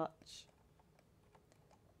nice touch.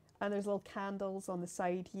 And there's little candles on the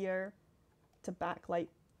side here to backlight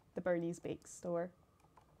the Bernie's Bake Store.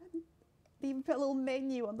 And they even put a little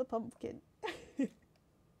menu on the pumpkin.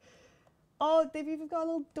 Oh, they've even got a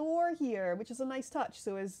little door here, which is a nice touch.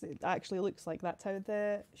 So as it actually looks like that's how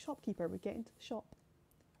the shopkeeper would get into the shop.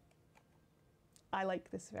 I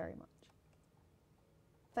like this very much.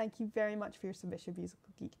 Thank you very much for your submission, Musical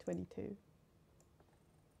Geek 22.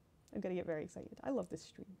 I'm going to get very excited. I love this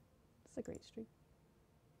stream. It's a great stream.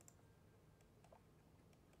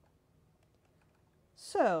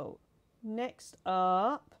 So, next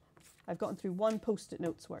up, I've gotten through one post-it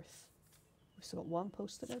note's worth. We've still got one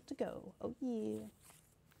post-it note to go. Oh yeah.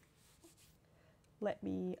 Let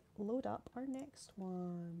me load up our next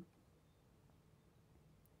one.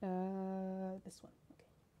 This one. Okay.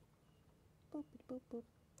 Boop, boop, boop.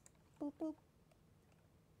 Boop, boop.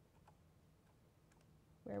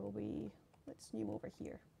 Where will we? Let's zoom over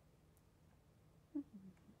here.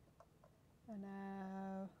 And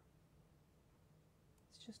now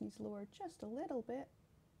this just needs to lower just a little bit.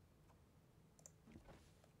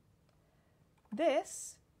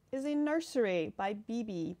 This is a nursery by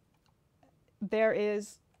BB. There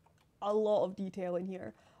is a lot of detail in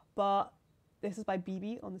here, but this is by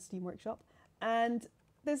BB on the Steam Workshop, and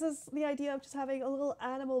this is the idea of just having a little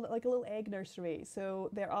animal, like a little egg nursery. So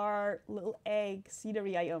there are little egg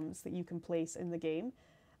scenery items that you can place in the game.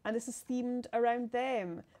 And this is themed around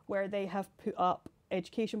them, where they have put up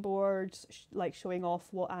education boards, like showing off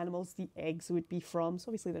what animals the eggs would be from. So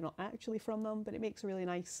obviously they're not actually from them, but it makes a really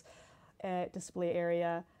nice display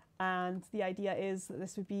area. And the idea is that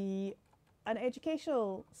this would be an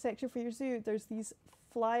educational section for your zoo. There's these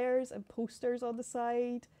flyers and posters on the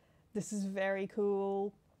side. This is very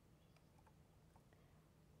cool.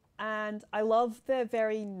 And I love the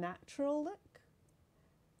very natural look.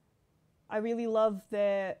 I really love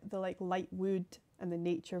the like light wood and the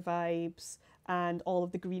nature vibes and all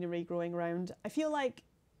of the greenery growing around. I feel like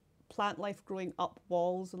plant life growing up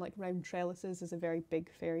walls and like round trellises is a very big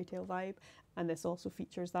fairy tale vibe, and this also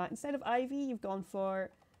features that. Instead of ivy, you've gone for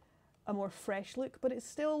a more fresh look, but it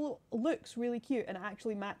still looks really cute and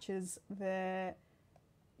actually matches the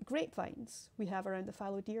grapevines we have around the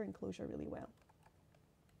fallow deer enclosure really well.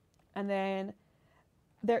 And then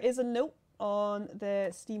there is a note on the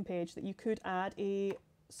Steam page that you could add a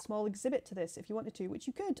small exhibit to this if you wanted to, which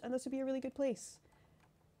you could, and this would be a really good place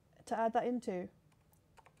to add that into.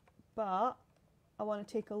 But I want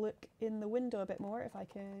to take a look in the window a bit more, if I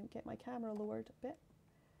can get my camera lowered a bit.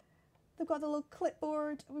 They've got the little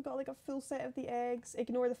clipboard, we've got like a full set of the eggs.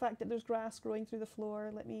 Ignore the fact that there's grass growing through the floor.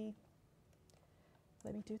 Let me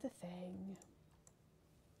do the thing.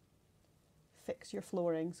 Fix your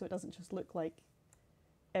flooring so it doesn't just look like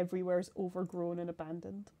everywhere's overgrown and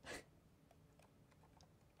abandoned.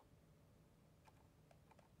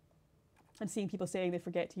 And seeing people saying they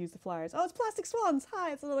forget to use the flyers. Oh, it's Plastic Swans!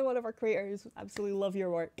 Hi, it's another one of our creators. Absolutely love your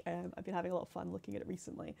work. I've been having a lot of fun looking at it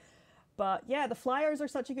recently. But yeah, the flyers are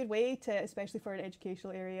such a good way to, especially for an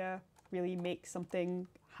educational area, really make something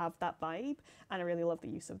have that vibe. And I really love the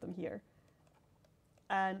use of them here.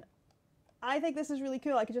 And I think this is really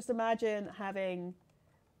cool. I could just imagine having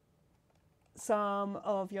some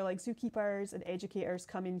of your like zookeepers and educators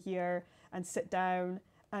come in here and sit down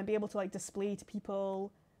and be able to like display to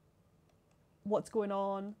people what's going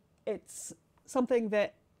on. It's something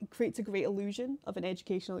that creates a great illusion of an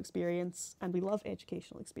educational experience, and we love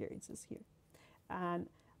educational experiences here. And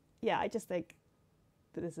yeah, I just think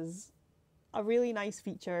that this is a really nice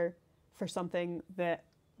feature for something that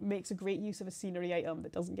makes a great use of a scenery item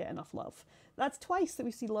that doesn't get enough love. That's twice that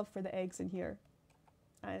we see love for the eggs in here.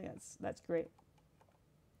 I think that's great.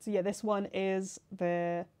 So yeah, this one is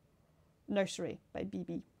the Nursery by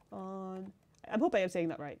BB on, I hope I am saying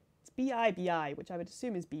that right. It's BIBI, which I would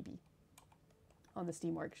assume is BB on the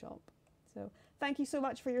Steam Workshop. So thank you so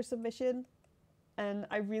much for your submission. And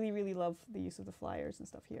I really, really love the use of the flyers and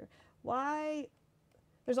stuff here. Why?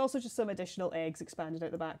 There's also just some additional eggs expanded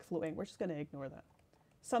out the back floating. We're just going to ignore that.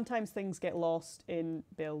 Sometimes things get lost in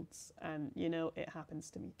builds, and you know, it happens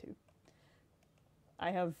to me too.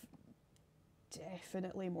 I have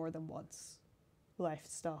definitely more than once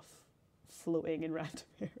left stuff floating in random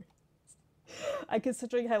areas. And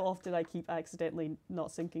considering how often I keep accidentally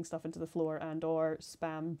not sinking stuff into the floor and or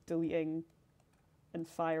spam deleting and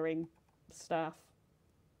firing staff,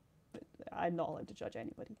 I'm not allowed to judge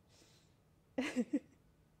anybody.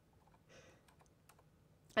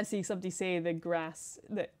 And seeing somebody say the grass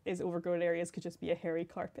that is overgrown areas could just be a hairy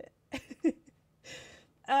carpet.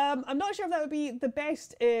 I'm not sure if that would be the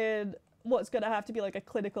best in what's going to have to be like a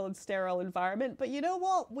clinical and sterile environment, but you know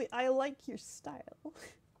what? I like your style.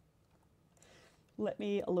 Let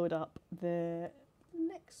me load up the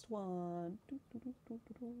next one. There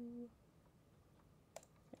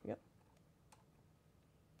we go.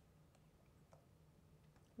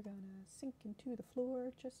 We're going to sink into the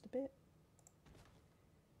floor just a bit.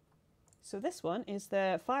 So this one is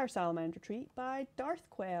the Fire Salamander Treat by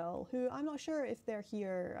Darthquell, who I'm not sure if they're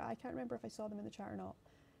here. I can't remember if I saw them in the chat or not.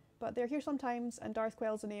 But they're here sometimes, and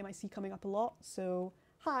Darthquell's a name I see coming up a lot, so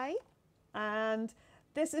hi. And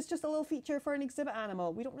this is just a little feature for an exhibit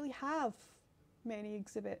animal. We don't really have many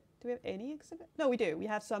exhibit. Do we have any exhibit? No, we do. We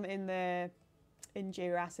have some in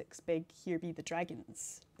Jurassic's big Here Be the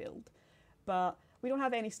Dragons build. But we don't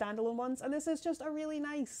have any standalone ones, and this is just a really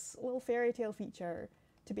nice little fairy tale feature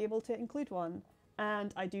to be able to include one.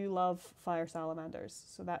 And I do love fire salamanders,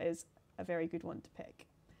 so that is a very good one to pick.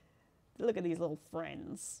 Look at these little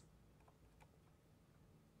friends.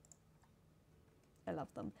 I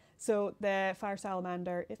love them. So the fire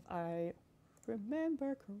salamander, if I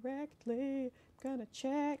remember correctly, I'm gonna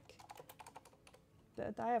check.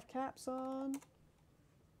 Did I have caps on?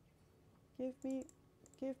 Give me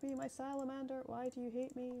my salamander. Why do you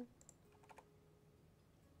hate me?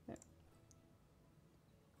 There.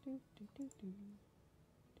 Do, do, do, do.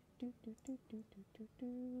 Do, do, do, do, do, do, do.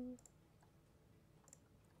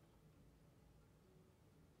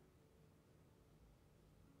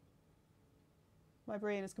 My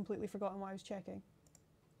brain has completely forgotten why I was checking.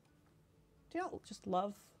 Do you not just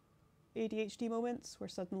love ADHD moments where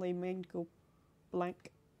suddenly mind go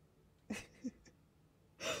blank?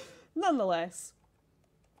 Nonetheless,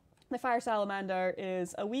 the fire salamander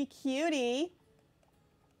is a wee cutie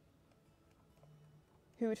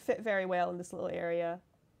who would fit very well in this little area.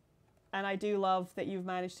 And I do love that you've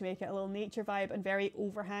managed to make it a little nature vibe and very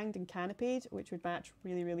overhanged and canopied, which would match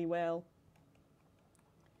really, really well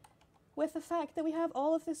with the fact that we have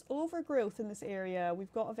all of this overgrowth in this area.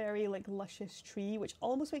 We've got a very like luscious tree, which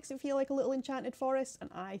almost makes it feel like a little enchanted forest, and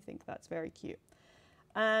I think that's very cute.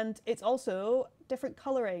 And it's also different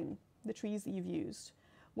colouring, the trees that you've used,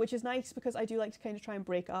 which is nice because I do like to kind of try and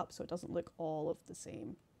break up so it doesn't look all of the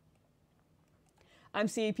same. I'm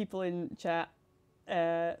seeing people in chat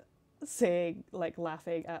saying, like,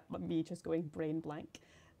 laughing at me just going brain blank.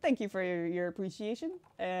 Thank you for your appreciation.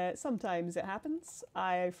 Sometimes it happens.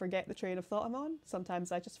 I forget the train of thought I'm on.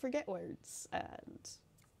 Sometimes I just forget words and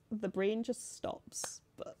the brain just stops.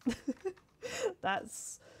 But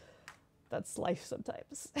that's life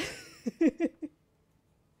sometimes.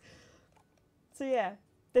 So yeah,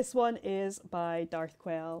 this one is by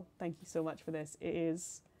Darthquell. Thank you so much for this. It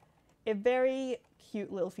is a very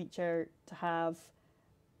cute little feature to have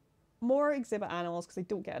more exhibit animals because they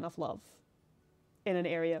don't get enough love in an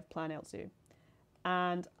area of PlanElt Zoo.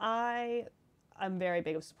 And I am very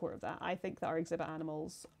big of support of that. I think that our exhibit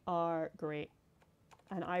animals are great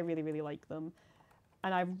and I really, really like them.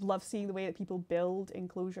 And I love seeing the way that people build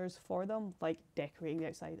enclosures for them, like decorating the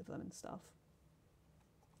outside of them and stuff.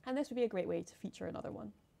 And this would be a great way to feature another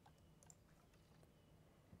one.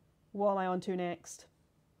 What am I on to next?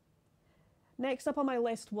 Next up on my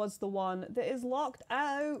list was the one that is locked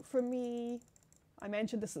out from me. I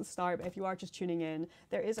mentioned this at the start, but if you are just tuning in,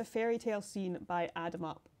 there is a fairy tale scene by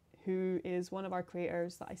AdamUp, who is one of our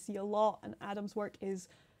creators that I see a lot, and Adam's work is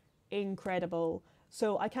incredible.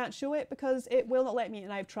 So I can't show it because it will not let me,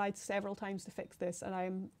 and I've tried several times to fix this, and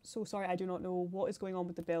I'm so sorry. I do not know what is going on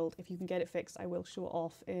with the build. If you can get it fixed, I will show it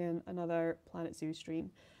off in another PlanElt Zoo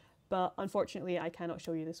stream. But unfortunately, I cannot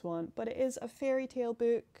show you this one. But it is a fairy tale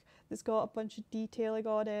book that's got a bunch of detailing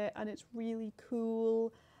on it, and it's really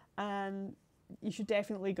cool. And you should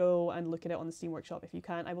definitely go and look at it on the Steam Workshop if you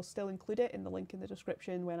can. I will still include it in the link in the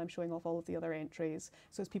description when I'm showing off all of the other entries,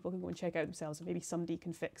 so as people can go and check out themselves, and maybe somebody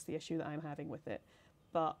can fix the issue that I'm having with it.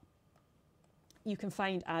 But you can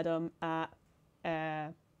find Adam at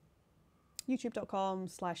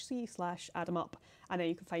youtube.com/c/AdamUp, and then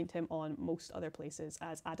you can find him on most other places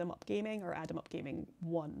as AdamUp Gaming or AdamUp Gaming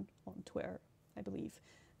 1 on Twitter, I believe.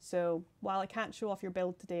 So while I can't show off your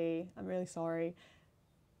build today, I'm really sorry.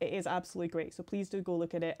 it is absolutely great. So please do go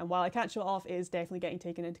look at it. And while I can't show it off, it is definitely getting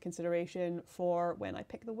taken into consideration for when I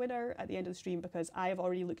pick the winner at the end of the stream, because I have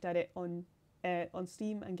already looked at it on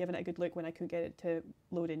Steam and given it a good look when I couldn't get it to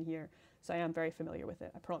load in here. So I am very familiar with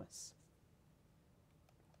it, I promise.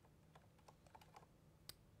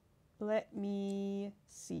 Let me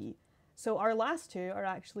see. So our last two are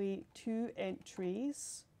actually 2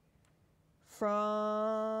 entries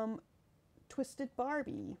from Twisted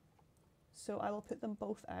Barbie. So I will put them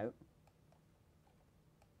both out.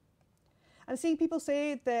 I'm seeing people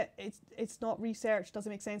say that it's not research, doesn't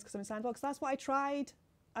make sense because I'm in Sandbox. That's what I tried,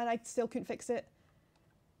 and I still couldn't fix it.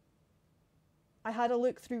 I had a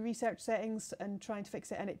look through research settings and trying to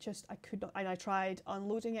fix it, and it just, I could not, and I tried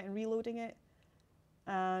unloading it and reloading it,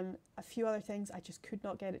 and a few other things, I just could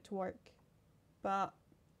not get it to work. But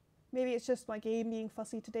maybe it's just my game being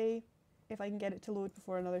fussy today. If I can get it to load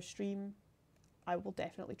before another stream, I will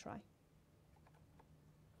definitely try.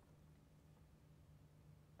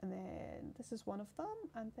 And then this is one of them,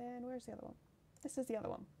 and then where's the other one? This is the other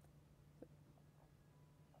one.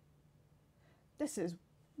 This is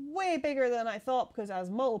way bigger than I thought because it has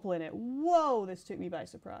multiple in it. Whoa, this took me by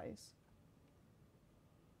surprise.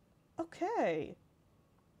 Okay.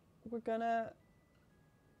 We're gonna...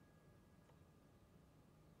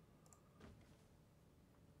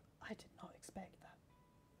 I did not expect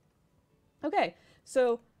that. Okay,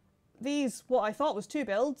 so these, what I thought was 2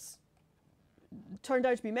 builds, turned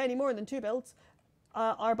out to be many more than 2 builds,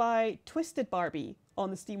 are by Twisted Barbie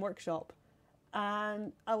on the Steam Workshop.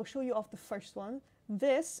 And I will show you off the first one.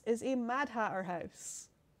 This is a Mad Hatter house,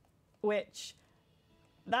 which,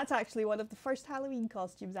 that's actually one of the first Halloween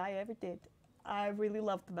costumes I ever did. I really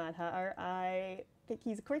love the Mad Hatter. I think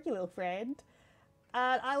he's a quirky little friend.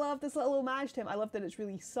 And I love this little homage to him. I love that it's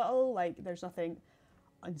really subtle, like there's nothing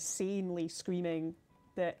insanely screaming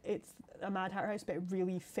that it's a Mad Hatter house, but it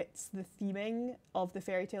really fits the theming of the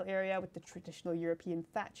fairy tale area with the traditional European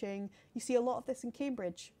thatching. You see a lot of this in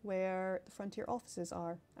Cambridge, where the Frontier offices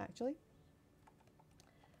are, actually.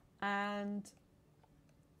 And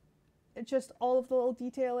it just all of the little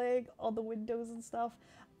detailing on the windows and stuff.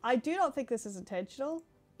 I do not think this is intentional,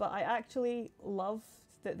 but I actually love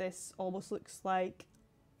that this almost looks like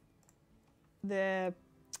the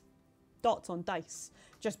dots on dice,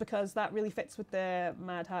 just because that really fits with the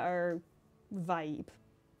Mad Hatter vibe.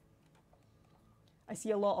 I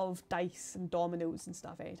see a lot of dice and dominoes and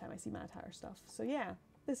stuff anytime I see Mad Hatter stuff. So yeah,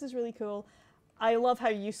 this is really cool. I love how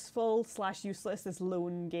useful / useless this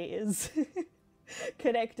lone gate is.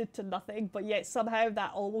 Connected to nothing, but yet somehow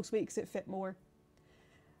that almost makes it fit more.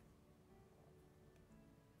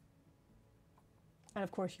 And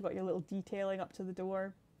of course you've got your little detailing up to the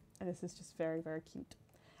door, and this is just very, very cute.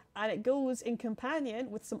 And it goes in companion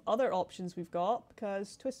with some other options we've got,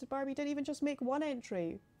 because Twisted Barbie didn't even just make 1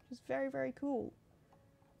 entry, which is very, very cool.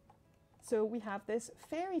 So we have this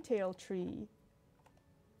fairy tale tree,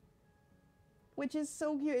 which is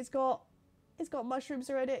so cute. It's got mushrooms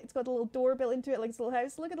around it. It's got a little door built into it like it's a little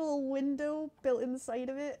house. Look at the little window built in the side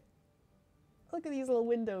of it. Look at these little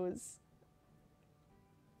windows.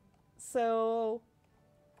 So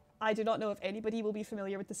I do not know if anybody will be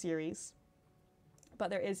familiar with the series, but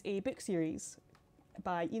there is a book series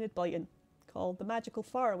by Enid Blyton called The Magical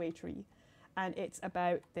Faraway Tree, and it's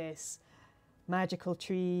about this magical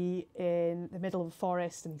tree in the middle of a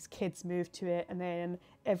forest, and these kids move to it, and then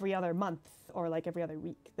every other month or like every other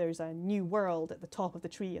week there's a new world at the top of the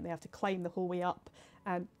tree, and they have to climb the whole way up,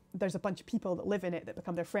 and there's a bunch of people that live in it that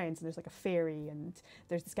become their friends, and there's like a fairy, and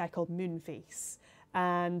there's this guy called Moonface.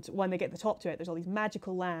 And when they get to the top to it, there's all these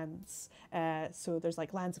magical lands. So there's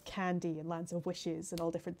like lands of candy and lands of wishes and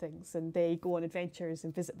all different things. And they go on adventures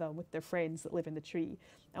and visit them with their friends that live in the tree.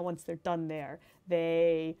 And once they're done there,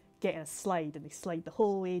 they get in a slide and they slide the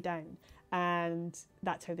whole way down. And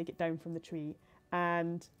that's how they get down from the tree.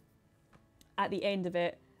 And at the end of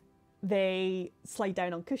it, they slide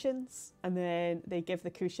down on cushions, and then they give the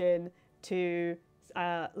cushion to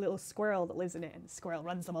a little squirrel that lives in it, and the squirrel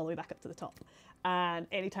runs them all the way back up to the top. And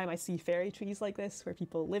anytime I see fairy trees like this, where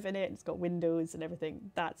people live in it, and it's got windows and everything,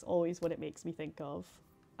 that's always what it makes me think of.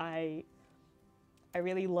 I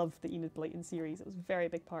really love the Enid Blyton series. It was a very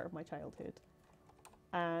big part of my childhood.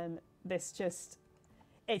 And this just,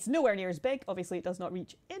 it's nowhere near as big. Obviously, it does not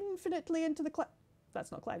reach infinitely into the clouds.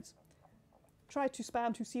 That's not clouds. Tried to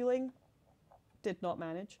spam to ceiling, did not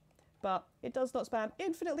manage. But it does not spam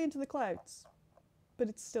infinitely into the clouds. But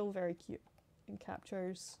it's still very cute and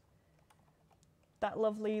captures that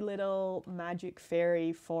lovely little magic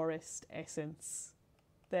fairy forest essence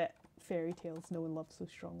that fairy tales know and love so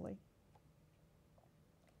strongly.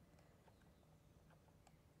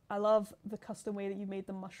 I love the custom way that you made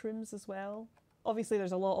the mushrooms as well. Obviously,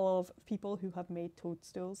 there's a lot of people who have made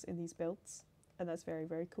toadstools in these builds, and that's very,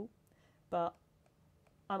 very cool. But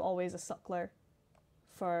I'm always a suckler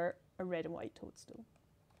for a red and white toadstool.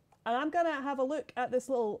 And I'm gonna have a look at this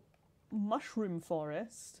little mushroom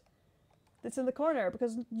forest that's in the corner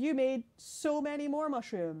because you made so many more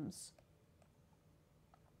mushrooms.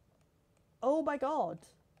 Oh my god.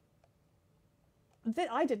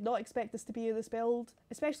 I did not expect this to be in this build,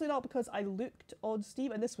 especially not because I looked on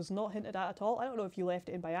Steam and this was not hinted at all. I don't know if you left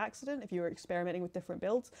it in by accident, if you were experimenting with different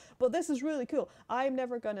builds, but this is really cool. I'm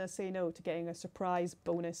never gonna say no to getting a surprise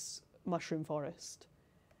bonus mushroom forest.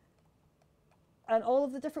 And all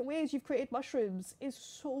of the different ways you've created mushrooms is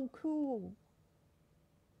so cool.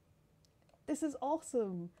 This is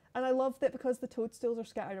awesome. And I love that because the toadstools are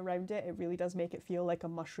scattered around it, it really does make it feel like a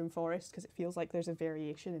mushroom forest because it feels like there's a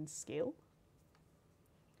variation in scale.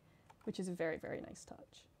 Which is a very, very nice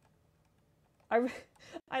touch.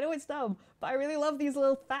 I know it's dumb, but I really love these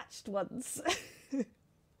little thatched ones.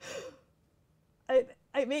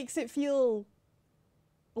 It makes it feel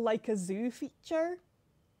like a zoo feature.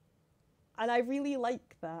 And I really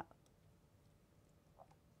like that.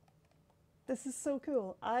 This is so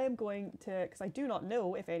cool. I am going to, because I do not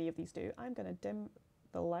know if any of these do, I'm going to dim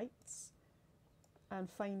the lights and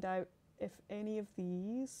find out if any of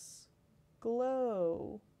these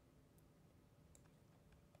glow.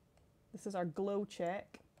 This is our glow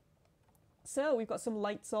check. So we've got some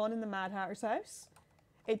lights on in the Mad Hatter's house.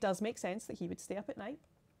 It does make sense that he would stay up at night.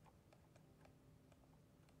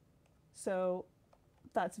 So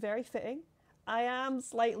that's very fitting. I am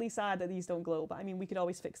slightly sad that these don't glow, but I mean, we could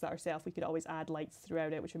always fix that ourselves. We could always add lights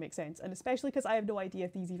throughout it, which would make sense. And especially because I have no idea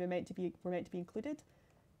if these even were meant to be included.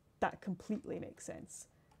 That completely makes sense.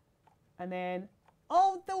 And then,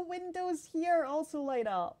 oh, the windows here also light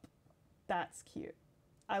up. That's cute.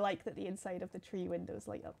 I like that the inside of the tree windows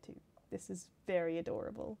light up too. This is very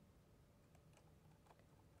adorable.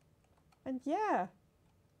 And yeah,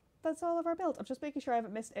 that's all of our build. I'm just making sure I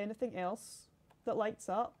haven't missed anything else that lights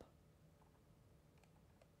up.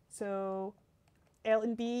 So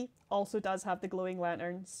Eltanin B also does have the glowing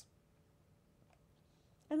lanterns.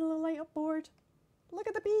 And a little light up board. Look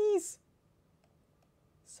at the bees!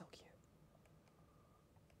 So cute.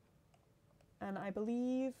 And I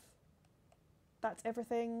believe that's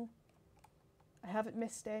everything. I haven't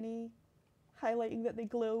missed any. Highlighting that they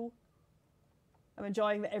glow. I'm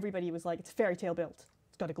enjoying that everybody was like, it's a fairy tale build.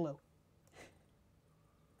 It's gotta glow.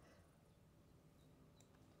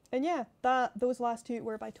 And yeah, those last two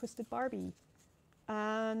were by Twisted Barbie.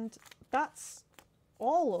 And that's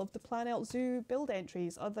all of the PlanElt Zoo build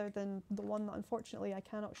entries, other than the one that unfortunately I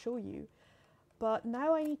cannot show you. But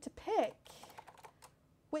now I need to pick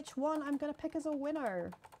which one I'm gonna pick as a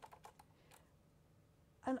winner.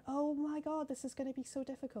 And oh my god, this is going to be so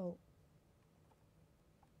difficult.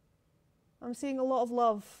 I'm seeing a lot of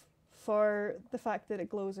love for the fact that it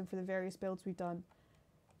glows and for the various builds we've done.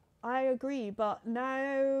 I agree, but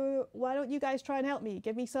now why don't you guys try and help me?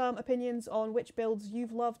 Give me some opinions on which builds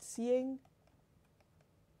you've loved seeing.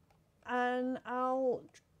 And I'll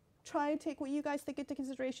try and take what you guys think into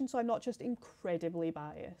consideration so I'm not just incredibly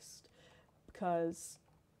biased. Because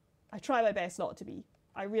I try my best not to be.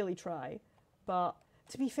 I really try. But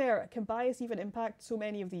to be fair, can bias even impact so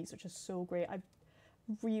many of these, which is so great. I've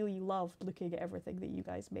really loved looking at everything that you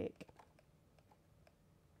guys make.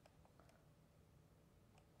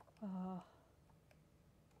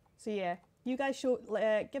 So yeah, you guys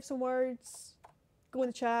give some words, go in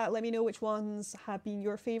the chat, let me know which ones have been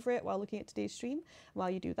your favourite while looking at today's stream. And while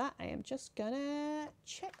you do that, I am just gonna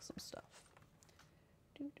check some stuff.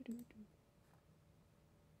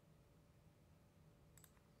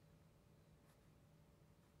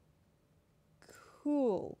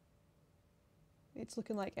 Cool. It's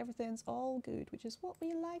looking like everything's all good, which is what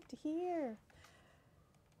we like to hear.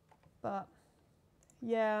 But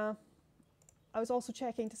yeah, I was also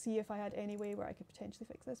checking to see if I had any way where I could potentially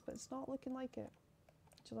fix this, but it's not looking like it,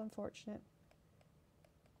 which is unfortunate.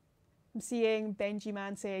 I'm seeing Benji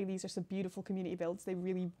Man saying these are some beautiful community builds. They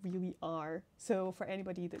really, really are. So for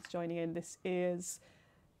anybody that's joining in, this is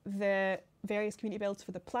the various community builds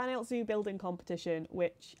for the PlanElt Zoo building competition,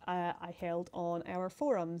 which I held on our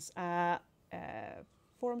forums at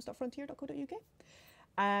forums.frontier.co.uk.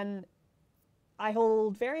 And I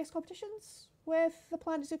hold various competitions with the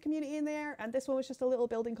PlanElt Zoo community in there, and this one was just a little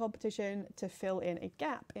building competition to fill in a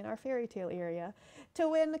gap in our fairy tale area to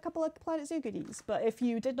win a couple of PlanElt Zoo goodies. But if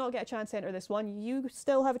you did not get a chance to enter this one, you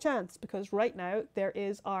still have a chance, because right now there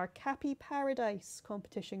is our Cappy Paradise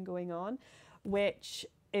competition going on, which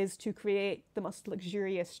is to create the most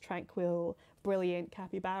luxurious, tranquil brilliant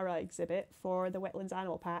capybara exhibit for the Wetlands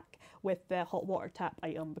Animal Pack with the hot water tap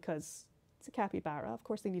item because it's a capybara. Of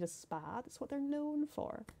course, they need a spa. That's what they're known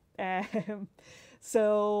for.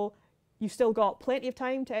 So you've still got plenty of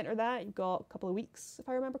time to enter that. You've got a couple of weeks, if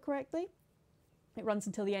I remember correctly. It runs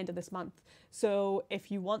until the end of this month. So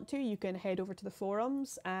if you want to, you can head over to the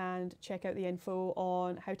forums and check out the info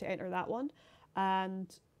on how to enter that one.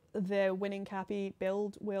 And the winning Cappy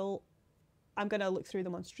build will, I'm going to look through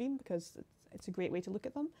them on stream because it's a great way to look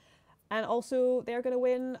at them. And also they're going to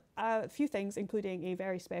win a few things, including a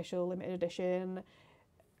very special limited edition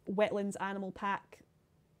Wetlands Animal Pack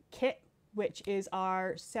kit, which is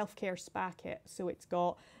our self-care spa kit. So it's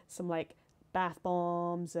got some like bath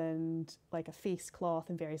bombs and like a face cloth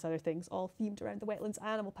and various other things all themed around the Wetlands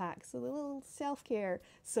Animal Pack. So the little self-care.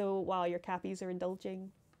 So while your Cappies are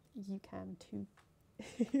indulging, you can too.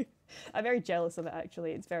 I'm very jealous of it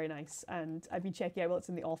actually. It's very nice, and I've been checking out what's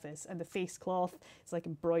in the office, and the face cloth is like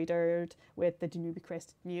embroidered with the Danube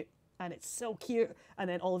crested newt, and it's so cute, and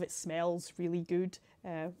then all of it smells really good.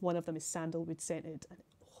 One of them is sandalwood scented, and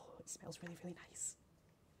it smells really, really nice.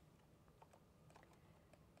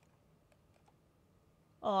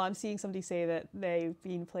 Oh, I'm seeing somebody say that they've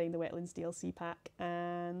been playing the Wetlands DLC pack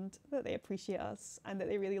and that they appreciate us and that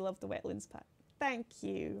they really love the Wetlands pack. Thank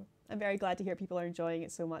you. I'm very glad to hear people are enjoying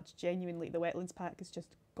it so much. Genuinely, the Wetlands pack is just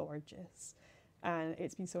gorgeous. And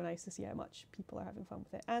it's been so nice to see how much people are having fun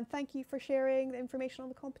with it. And thank you for sharing the information on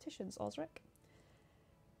the competitions, Osric.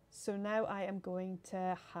 So now I am going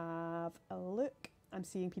to have a look. I'm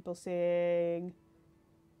seeing people saying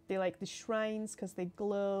they like the shrines because they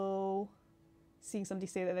glow. Seeing somebody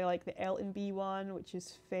say that they like the Eltanin bee one, which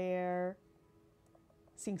is fair.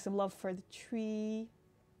 Seeing some love for the tree.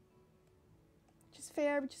 Which is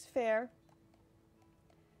fair, which is fair.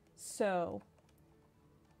 So,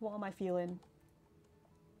 what am I feeling?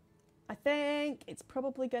 I think it's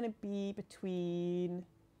probably going to be between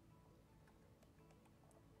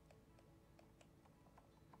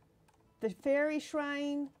the fairy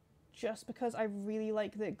shrine, just because I really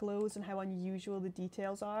like that it glows and how unusual the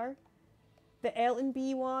details are. The Eltanin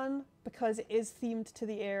bee one, because it is themed to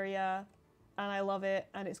the area, and I love it,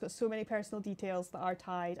 and it's got so many personal details that are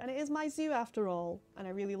tied, and it is my zoo after all, and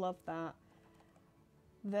I really love that.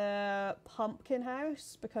 The pumpkin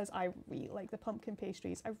house, because I really like the pumpkin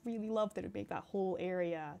pastries. I really love that it would make that whole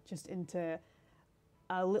area just into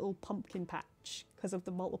a little pumpkin patch because of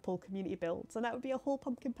the multiple community builds, and that would be a whole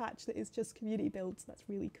pumpkin patch that is just community builds. That's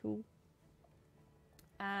really cool.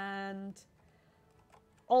 And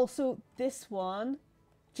also this one,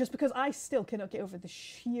 just because I still cannot get over the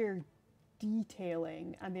sheer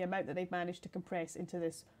detailing and the amount that they've managed to compress into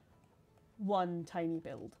this one tiny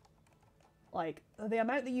build. Like, the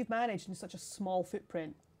amount that you've managed in such a small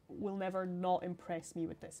footprint will never not impress me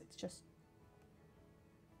with this. It's just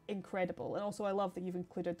incredible. And also I love that you've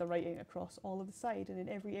included the writing across all of the side and in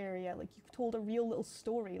every area. Like, you've told a real little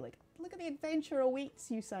story. Like, look at the adventure awaits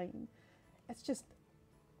you sign. It's just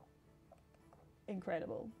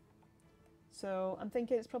incredible. So I'm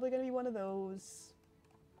thinking it's probably going to be one of those.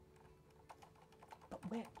 But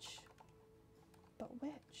which? But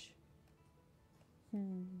which?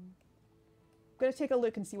 I'm going to take a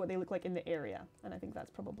look and see what they look like in the area, and I think that's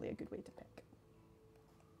probably a good way to pick.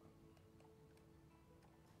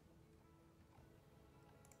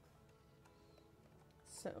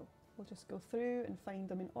 So we'll just go through and find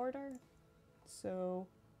them in order. So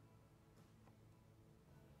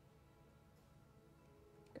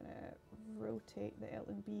I'm going to rotate the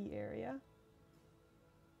Eltanin bee area.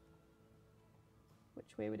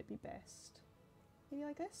 Which way would it be best? Maybe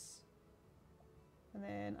like this? And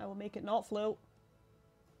then I will make it not float.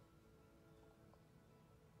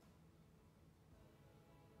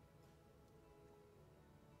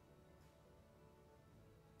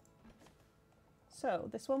 So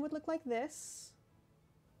this one would look like this,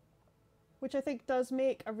 which I think does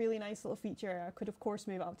make a really nice little feature. I could of course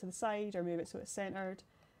move it up to the side or move it so it's centered,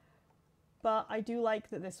 but I do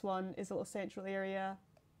like that this one is a little central area,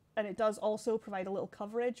 and it does also provide a little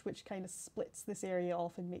coverage which kind of splits this area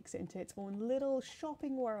off and makes it into its own little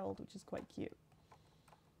shopping world, which is quite cute.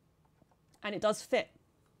 And it does fit,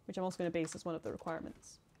 which I'm also going to base as one of the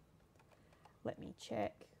requirements. Let me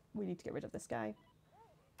check. We need to get rid of this guy.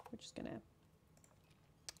 We're just going to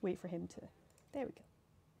wait for him to... There we go.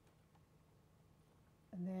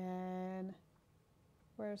 And then...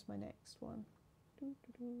 Where's my next one?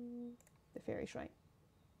 The fairy shrine.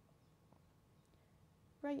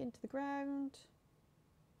 Right into the ground.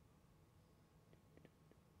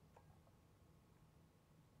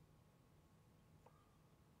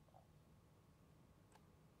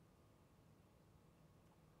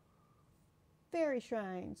 Fairy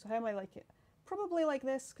shrine. So how am I like it? Probably like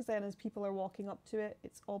this, because then as people are walking up to it,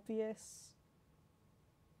 it's obvious.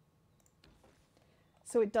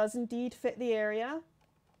 So it does indeed fit the area.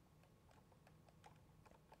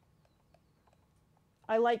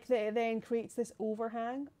 I like that it then creates this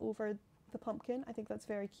overhang over the pumpkin. I think that's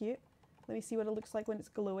very cute. Let me see what it looks like when it's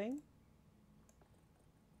glowing.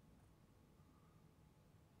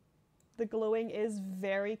 The glowing is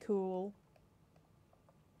very cool.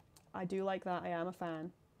 I do like that. I am a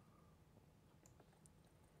fan.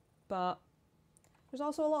 But there's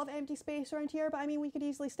also a lot of empty space around here, but I mean, we could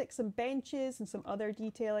easily stick some benches and some other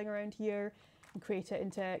detailing around here and create it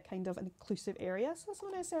into kind of an inclusive area, so that's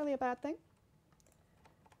not necessarily a bad thing.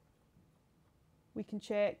 We can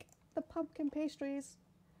check the pumpkin pastries.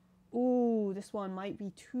 Ooh, this one might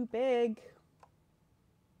be too big.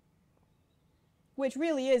 Which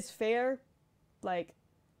really is fair. Like,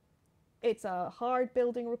 it's a hard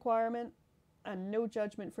building requirement and no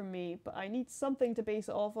judgment from me, but I need something to base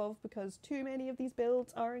it off of because too many of these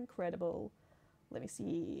builds are incredible. Let me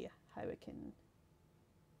see how it can,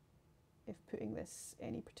 if putting this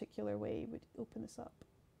any particular way would open this up.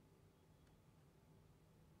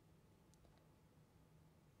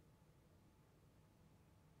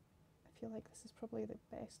 I feel like this is probably the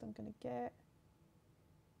best I'm gonna get,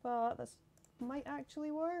 but this might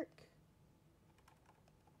actually work.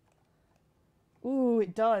 Ooh,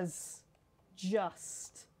 it does.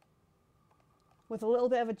 Just. With a little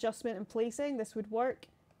bit of adjustment and placing, this would work.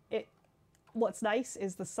 What's nice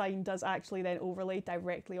is the sign does actually then overlay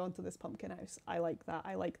directly onto this pumpkin house. I like that.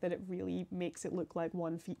 I like that it really makes it look like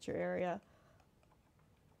one feature area.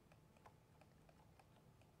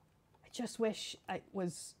 I just wish it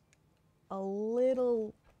was a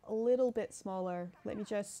little bit smaller. Let me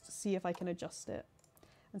just see if I can adjust it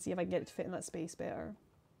and see if I can get it to fit in that space better.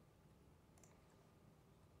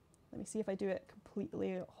 Let me see if I do it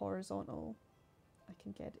completely horizontal. I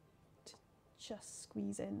can get it to just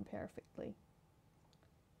squeeze in perfectly.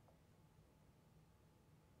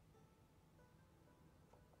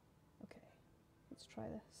 Okay, let's try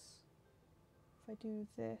this. If I do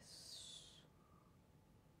this,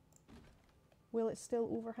 will it still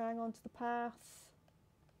overhang onto the path?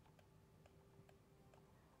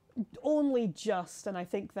 Only just, and I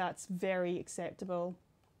think that's very acceptable.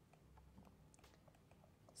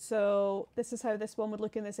 So this is how this one would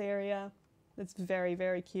look in this area. It's very,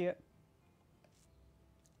 very cute.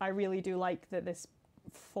 I really do like that this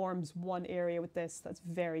forms one area with this. That's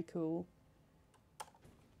very cool.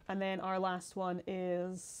 And then our last one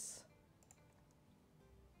is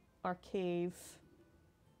our cave.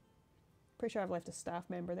 Pretty sure I've left a staff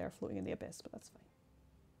member there floating in the abyss, but that's fine.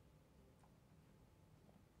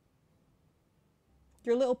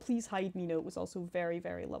 Your little please hide me note was also very,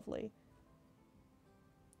 very lovely.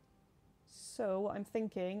 So what I'm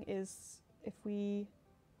thinking is if we...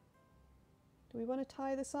 Do we want to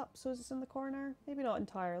tie this up so it's in the corner? Maybe not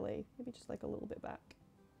entirely. Maybe just like a little bit back.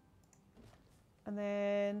 And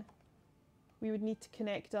then we would need to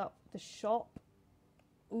connect up the shop.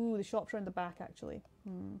 Ooh, the shop's around the back actually.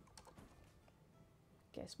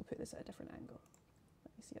 Guess we'll put this at a different angle.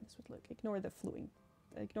 Let me see how this would look.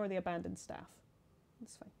 Ignore the abandoned staff.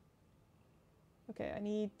 That's fine. Okay, I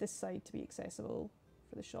need this side to be accessible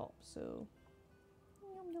for the shop, so...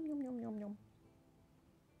 Yum, yum, yum, yum, yum, yum.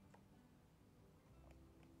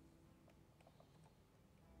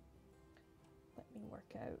 Let me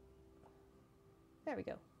work out. There we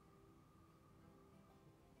go.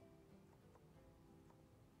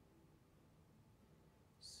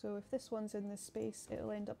 So if this one's in this space,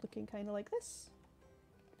 it'll end up looking kind of like this,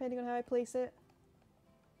 depending on how I place it.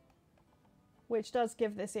 Which does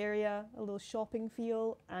give this area a little shopping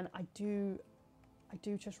feel, and I do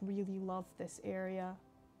just really love this area.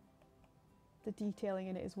 The detailing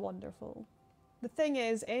in it is wonderful. The thing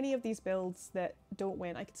is, any of these builds that don't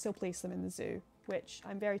win, I could still place them in the zoo, which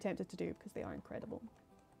I'm very tempted to do because they are incredible.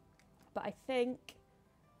 But I think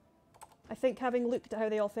having looked at how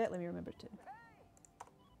they all fit, let me remember to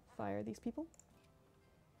fire these people.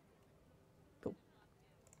 Cool.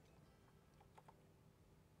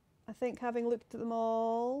 I think having looked at them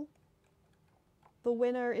all, the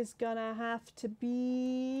winner is gonna have to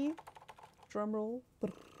be... Drumroll.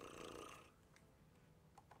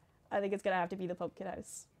 I think it's gonna have to be the pumpkin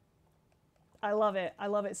house. I love it. I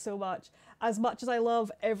love it so much. As much as I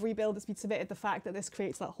love every build that's been submitted, the fact that this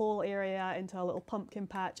creates that whole area into a little pumpkin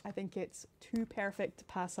patch, I think it's too perfect to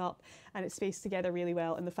pass up, and it's spaced together really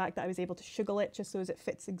well. And the fact that I was able to sugar it just so as it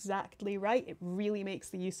fits exactly right, it really makes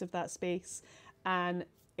the use of that space, and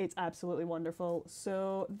it's absolutely wonderful.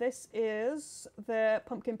 So this is the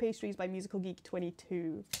Pumpkin Pastries by Musical Geek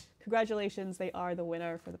 22. congratulations, they are the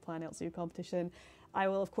winner for the PlanElt Zoo competition. I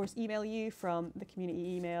will, of course, email you from the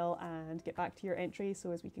community email and get back to your entry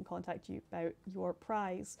so as we can contact you about your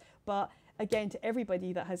prize. But again, to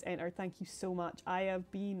everybody that has entered, thank you so much. I have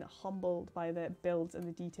been humbled by the builds and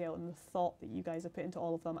the detail and the thought that you guys have put into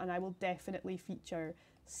all of them, and I will definitely feature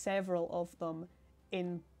several of them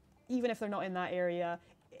in, even if they're not in that area,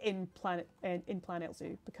 in PlanElt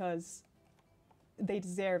Zoo, because they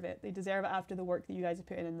deserve it. They deserve it after the work that you guys have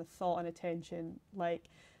put in and the thought and attention. Like,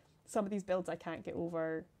 some of these builds I can't get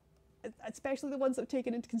over, especially the ones that have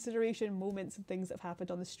taken into consideration moments and things that have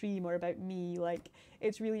happened on the stream or about me. Like,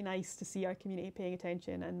 it's really nice to see our community paying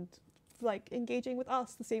attention and like engaging with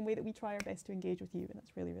us the same way that we try our best to engage with you, and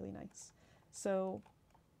that's really, really nice. So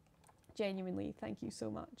genuinely, thank you so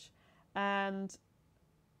much. And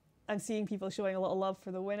I'm seeing people showing a lot of love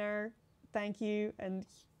for the winner. Thank you. And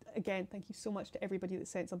again, thank you so much to everybody that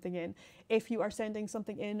sent something in. If you are sending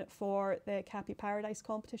something in for the Cappy Paradise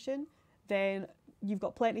competition, then you've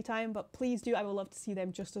got plenty of time, but please do. I would love to see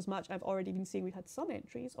them just as much. I've already been seeing we've had some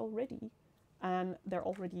entries already, and they're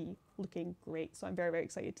already looking great. So I'm very, very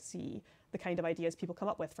excited to see the kind of ideas people come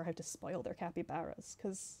up with for how to spoil their capybaras,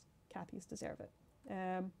 because cappies deserve it.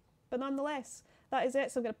 But nonetheless, that is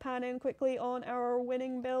it. So I'm going to pan in quickly on our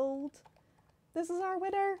winning build. This is our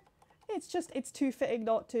winner. It's too fitting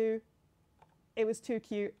not to. It was too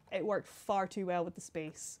cute. It worked far too well with the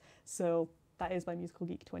space. So that is my Musical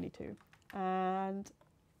Geek 22. And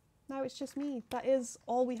now it's just me. That is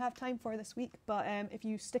all we have time for this week. But if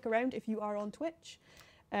you stick around, if you are on Twitch,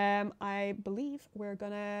 I believe we're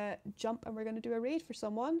going to jump and we're going to do a raid for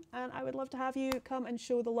someone. And I would love to have you come and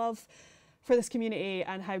show the love for this community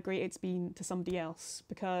and how great it's been to somebody else.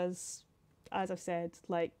 Because, as I've said,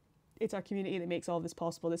 like, it's our community that makes all of this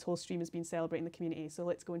possible. This whole stream has been celebrating the community, so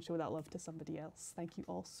let's go and show that love to somebody else. Thank you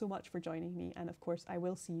all so much for joining me, and of course I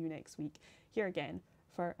will see you next week here again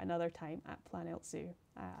for another time at PlanElt Zoo.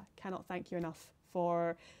 Cannot thank you enough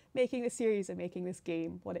for making this series and making this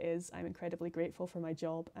game what it is. I'm incredibly grateful for my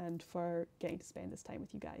job and for getting to spend this time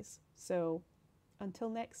with you guys. So until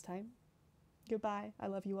next time, goodbye. I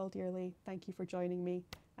love you all dearly. Thank you for joining me,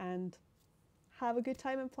 and have a good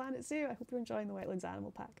time in PlanElt Zoo. I hope you're enjoying the Wetlands Animal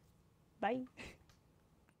Pack. Bye.